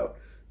worry about.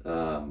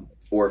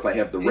 Or if I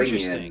have the ring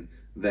in,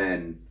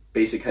 then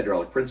basic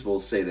hydraulic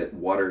principles say that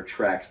water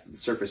tracks the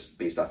surface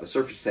based off of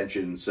surface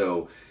tension.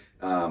 So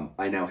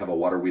I now have a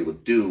water wheel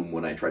of doom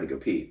when I try to go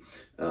pee.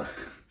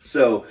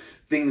 So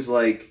things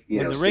like,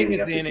 you know, standing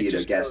up to pee at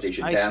a gas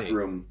station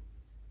bathroom.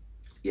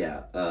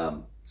 Yeah.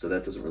 So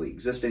that doesn't really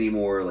exist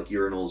anymore. Like,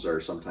 urinals are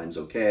sometimes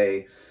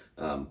okay.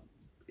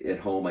 At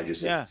home, I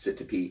just sit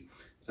to pee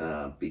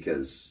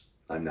because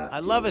I'm not. I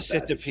love a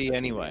sit to pee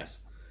anyway.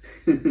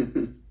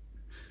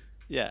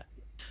 Yeah.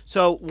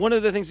 So one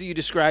of the things that you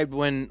described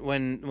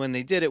when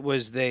they did it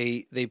was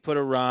they put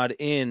a rod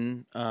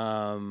in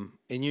your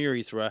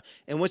urethra,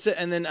 and what's it?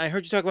 And then I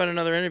heard you talk about in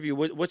another interview.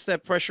 What's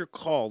that pressure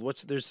called?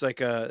 There's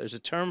a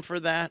term for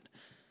that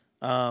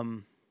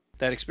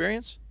that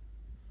experience?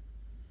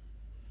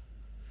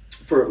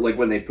 for like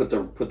when they put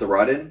the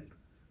rod in.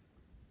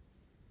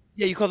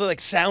 Yeah, you call it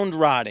like sound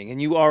rodding,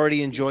 and you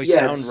already enjoy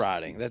Yeah, sound it's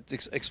rodding.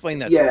 Explain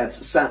that to yeah, me.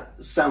 it's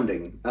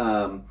sounding.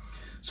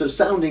 So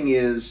sounding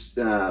is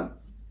at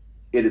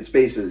its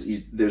basis.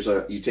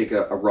 You take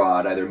a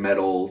rod, either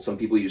metal. Some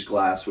people use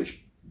glass,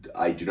 which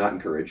I do not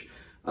encourage,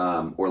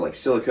 or like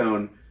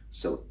silicone.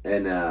 So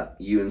and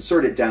you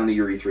insert it down the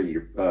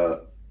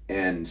urethra,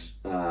 and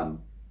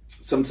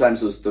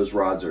sometimes those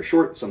rods are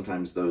short.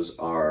 Sometimes those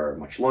are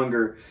much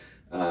longer,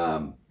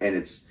 and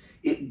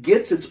it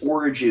gets its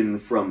origin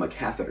from a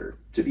catheter,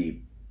 to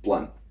be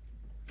blunt.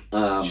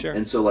 Sure.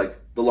 And so like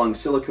the long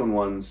silicone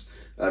ones,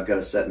 I've got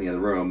a set in the other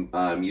room.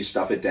 You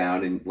stuff it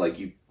down and like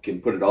you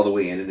can put it all the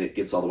way in and it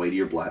gets all the way to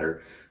your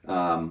bladder.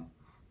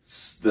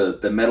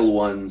 The metal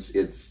ones,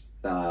 it's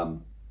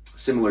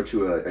similar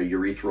to a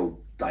urethral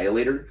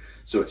dilator,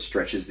 so it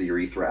stretches the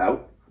urethra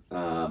out.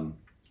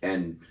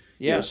 And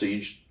Yeah. so you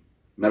just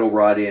metal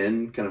rod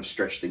in, kind of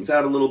stretch things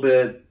out a little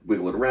bit,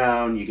 wiggle it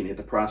around. You can hit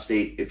the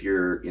prostate if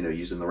you're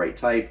using the right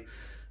type.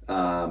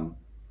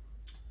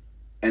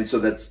 And so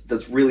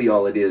that's really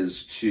all it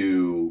is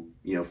to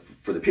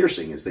for the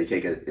piercing is they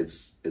take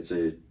it's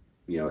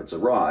a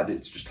rod,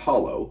 it's just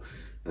hollow,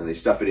 and they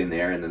stuff it in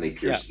there and then they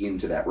Yeah. pierce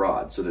into that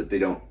rod so that they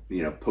don't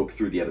poke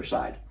through the other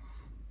side.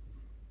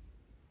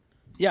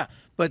 Yeah,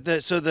 but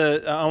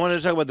I wanted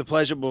to talk about the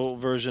pleasurable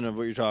version of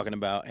what you're talking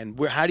about, and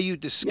how do you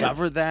Yeah,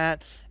 discover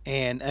that?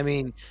 And I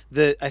mean,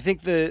 I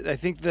think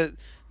that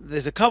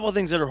there's a couple of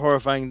things that are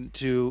horrifying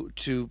to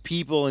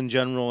people in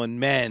general and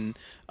men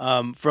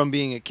from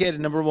being a kid.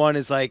 And number one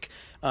is like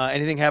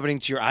anything happening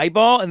to your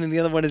eyeball, and then the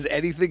other one is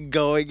anything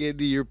going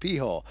into your pee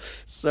hole.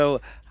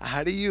 So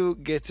how do you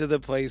get to the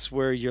place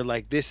where you're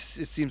like, this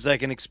it seems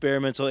like an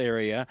experimental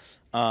area?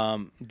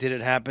 Did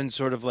it happen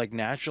sort of like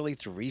naturally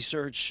through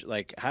research?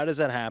 Like, how does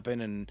that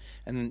happen?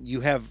 And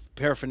you have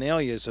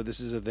paraphernalia, so this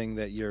is a thing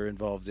that you're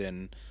involved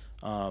in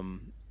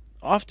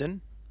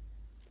often.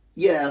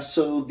 yeah.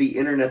 So the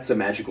internet's a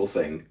magical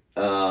thing.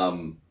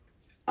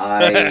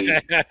 I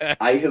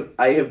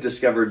I have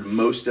discovered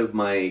most of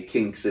my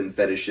kinks and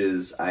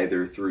fetishes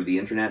either through the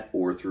internet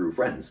or through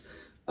friends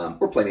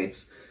or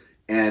playmates.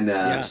 And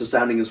Yeah, so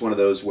sounding is one of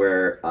those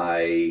where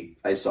I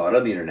saw it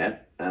on the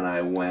internet and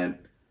I went,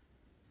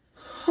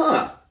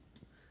 huh,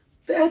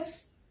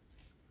 that's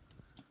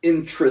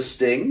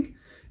interesting.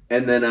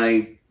 And then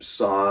I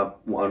saw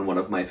on one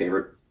of my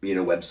favorite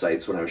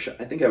websites when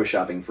I think I was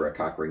shopping for a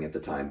cock ring at the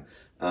time.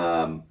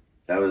 And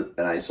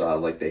I saw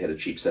like they had a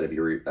cheap set of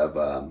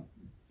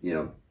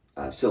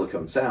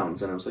silicone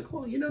sounds, and I was like,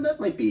 well, that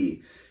might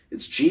be.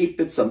 It's cheap.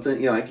 It's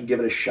something. I can give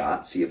it a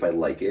shot, see if I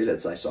like it.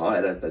 As I saw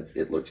it,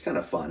 it looked kind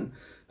of fun.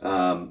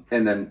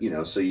 And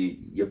then so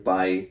you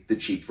buy the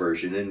cheap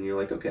version, and you're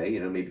like, okay,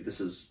 maybe this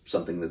is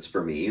something that's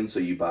for me, and so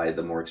you buy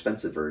the more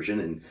expensive version,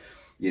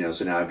 and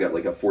so now I've got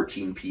like a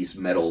 14-piece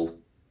metal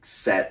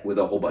set with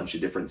a whole bunch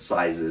of different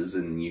sizes,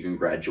 and you can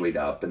graduate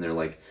up, and they're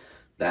like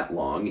that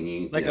long,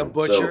 and like a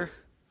so butcher.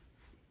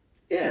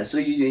 yeah, so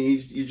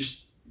you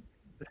just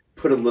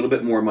put a little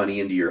bit more money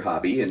into your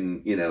hobby,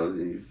 and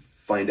you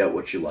find out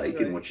what you like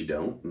and Right. what you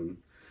don't, and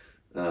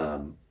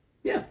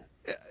yeah.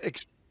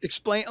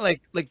 Explain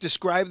like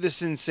describe the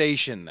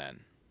sensation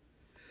then.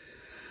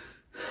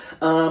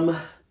 Um,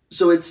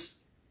 so it's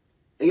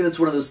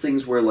one of those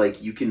things where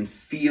like you can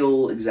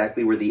feel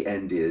exactly where the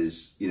end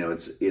is.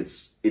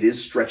 It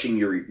is stretching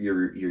your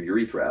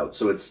urethra out,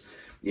 so it's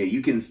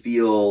you can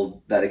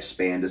feel that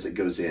expand as it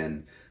goes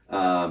in.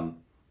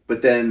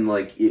 But then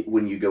like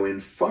when you go in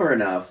far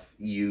enough,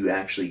 you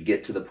actually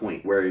get to the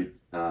point where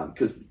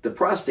because the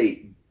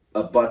prostate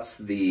abuts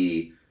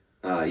the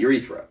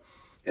urethra,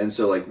 and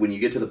so like when you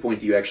get to the point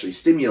that you actually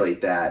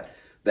stimulate that,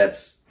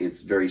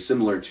 it's very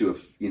similar to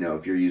if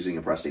you're using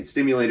a prostate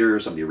stimulator or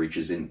somebody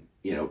reaches in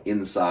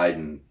inside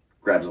and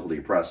grabs a hold of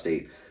your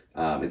prostate.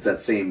 It's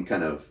that same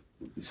kind of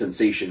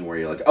sensation where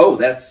you're like, oh,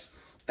 that's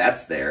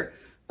there.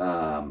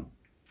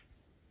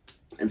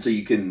 And so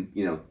you can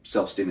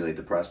self-stimulate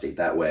the prostate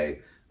that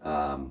way.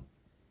 Um,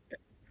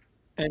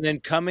 And then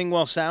coming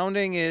while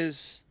sounding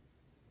is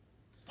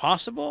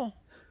possible,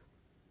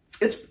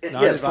 yeah,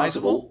 not it's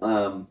advisable.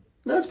 possible.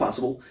 No, it's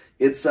possible.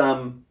 It's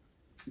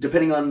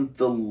depending on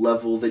the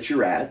level that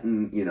you're at,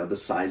 and the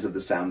size of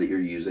the sound that you're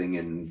using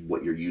and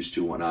what you're used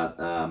to and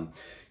whatnot.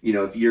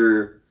 If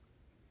you're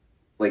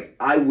like,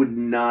 I would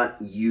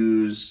not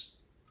use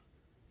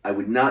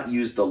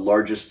the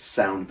largest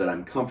sound that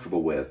I'm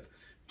comfortable with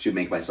to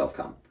make myself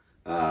come.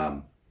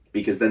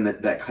 Because then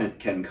that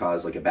can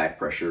cause like a back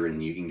pressure,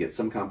 and you can get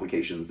some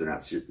complications.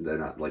 They're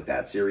not like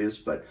that serious,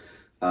 but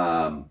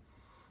um,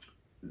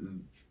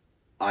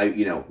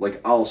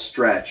 like I'll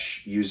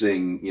stretch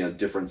using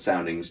different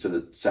soundings to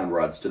the sound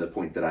rods to the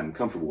point that I'm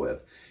comfortable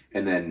with,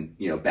 and then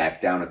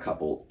back down a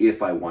couple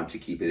if I want to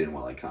keep it in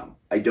while I come.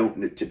 I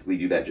don't typically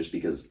do that just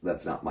because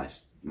that's not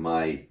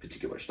my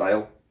particular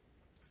style.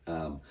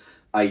 Um,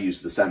 I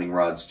use the sounding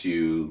rods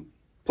to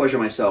pleasure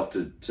myself,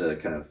 to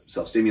kind of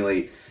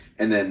self-stimulate,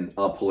 and then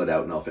I'll pull it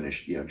out and I'll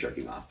finish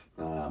jerking off.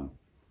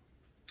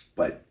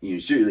 But you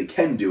certainly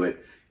can do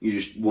it You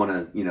just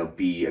want to,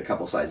 be a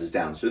couple sizes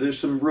down. So there's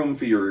some room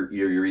for your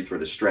urethra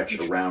to stretch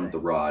around the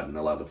rod and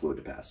allow the fluid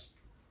to pass.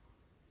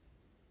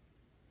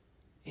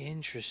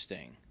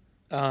 Interesting.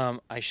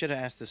 I should have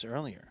asked this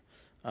earlier.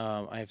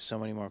 I have so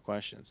many more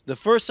questions. The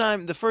first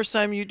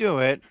time you do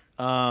it,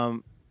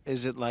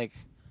 is it like,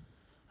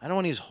 I don't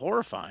want to use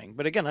horrifying,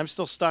 but again, I'm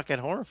still stuck at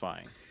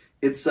horrifying.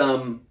 It's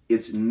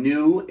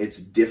new, it's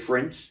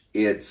different,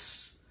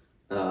 it's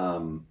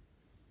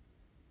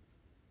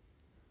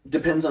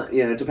depends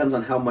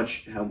on how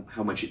much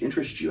it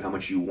interests you, how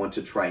much you want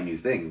to try new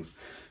things.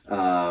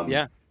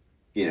 Yeah.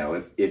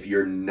 If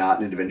you're not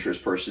an adventurous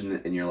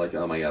person and you're like,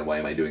 oh my god, why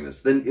am I doing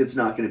this? Then it's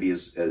not going to be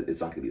as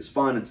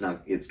fun. It's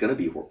going to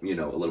be a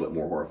little bit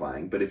more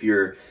horrifying. But if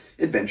you're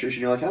adventurous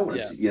and you're like, I want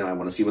to see, I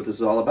want to see what this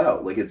is all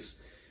about. Like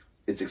it's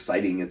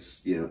exciting.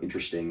 It's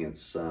interesting.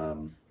 It's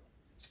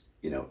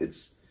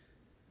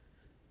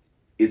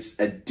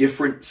a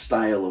different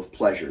style of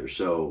pleasure.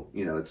 So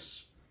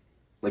it's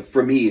like,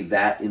 for me,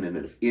 that in and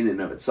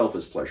of itself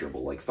is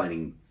pleasurable. Like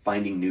finding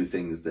new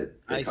things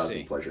that cause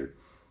me pleasure.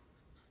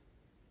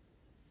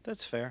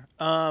 That's fair.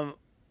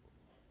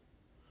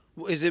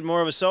 Is it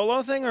more of a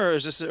solo thing, or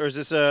is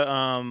this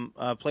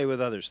a play with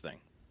others thing?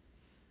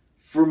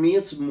 For me,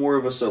 it's more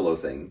of a solo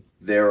thing.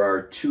 There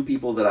are two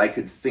people that I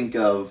could think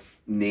of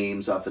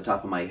names off the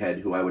top of my head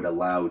who I would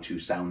allow to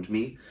sound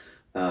me.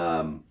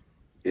 That's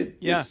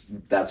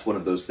one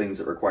of those things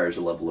that requires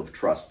a level of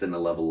trust and a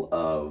level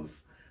of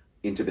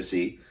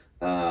intimacy.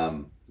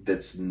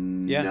 That's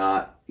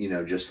not,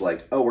 just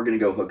like, oh, we're going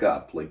to go hook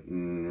up. Like,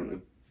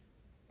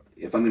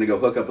 if I'm going to go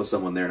hook up with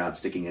someone, they're not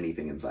sticking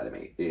anything inside of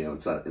me.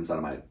 It's not inside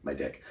of my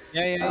dick.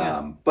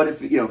 Yeah. But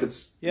if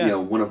it's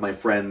one of my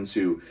friends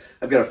who,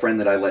 I've got a friend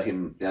that I let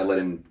him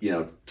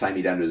tie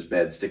me down to his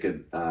bed, stick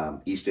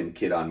a East End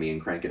kid on me, and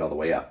crank it all the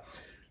way up.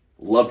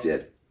 Loved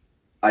it.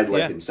 I'd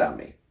let him sound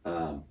me.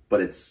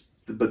 But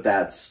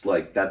that's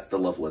the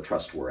level of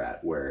trust we're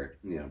at, where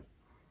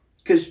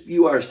because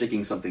you are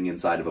sticking something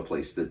inside of a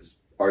place that's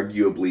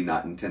arguably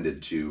not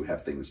intended to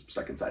have things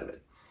stuck inside of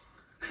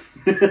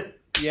it.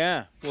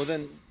 Yeah. Well,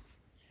 then,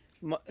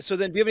 do you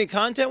have any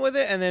content with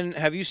it? And then,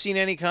 have you seen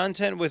any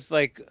content with,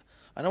 like,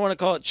 I don't want to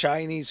call it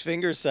Chinese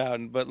finger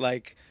sound, but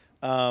like,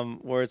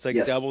 where it's like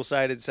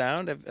double-sided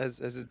sound? Has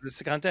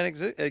this content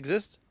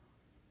exist?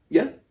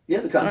 Yeah.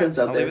 The content's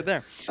out there. I'll leave it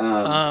there.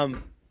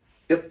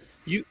 Yep.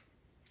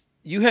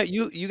 You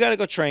got to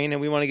go train,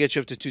 and we want to get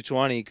you up to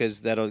 220,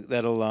 because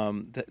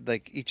that'll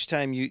like, each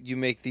time you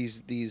make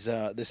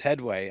this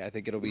headway, I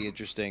think it'll be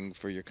interesting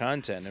for your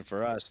content and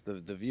for us,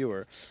 the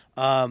viewer.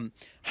 How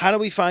do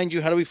we find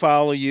you? How do we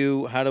follow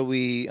you? How do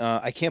we?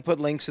 I can't put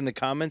links in the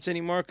comments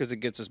anymore because it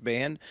gets us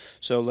banned.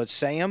 So let's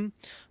say them,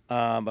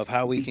 of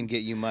how we can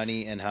get you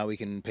money and how we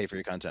can pay for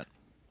your content.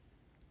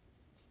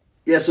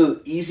 Yeah, so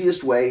the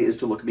easiest way is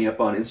to look me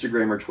up on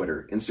Instagram or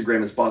Twitter.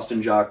 Instagram is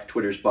Boston Jock.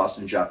 Twitter's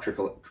Boston Jock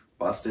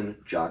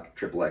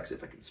XXX,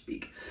 if I can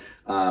speak.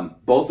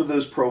 Both of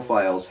those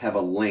profiles have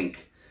a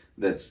link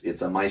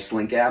it's a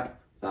MySlink app.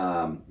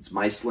 It's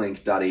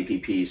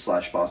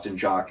myslink.app/Boston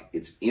Jock.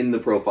 It's in the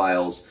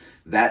profiles.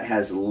 That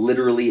has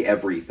literally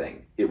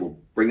everything. It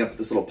will bring up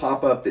this little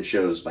pop-up that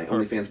shows my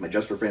OnlyFans, my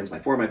Just for Fans, my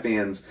For My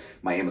Fans,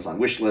 my Amazon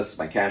wish lists,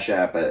 my Cash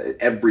App.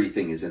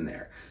 Everything is in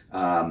there.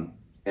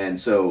 And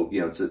so,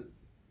 it's the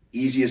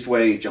easiest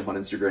way. Jump on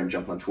Instagram,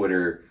 jump on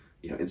Twitter.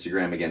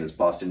 Instagram, again, is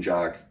Boston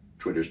Jock.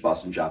 Twitter's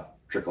Boston Jock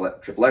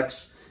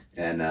XXX,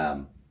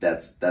 and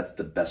that's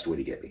the best way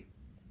to get me.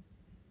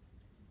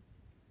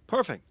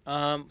 Perfect.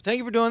 Thank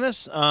you for doing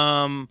this.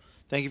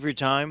 Thank you for your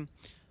time.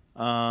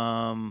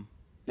 And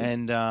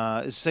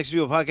it's Sexy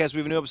People Podcast. We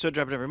have a new episode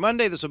dropping every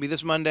Monday. This will be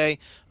this Monday.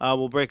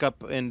 We'll break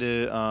up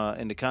into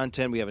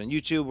content. We have it on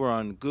YouTube. We're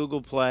on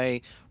Google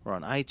Play. We're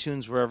on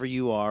iTunes. Wherever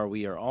you are,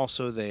 we are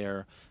also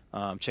there.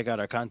 Check out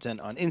our content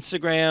on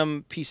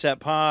Instagram, PSAT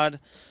Pod.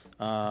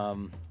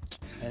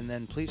 And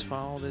then please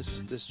follow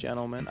this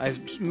gentleman. I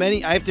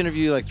have to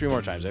interview you like 3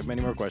 more times. I have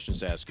many more questions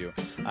to ask you.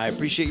 I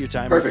appreciate your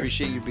time. Perfect. I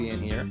appreciate you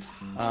being here.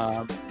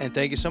 And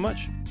thank you so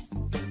much.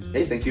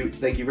 Hey, thank you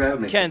for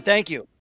having me. Ken, thank you.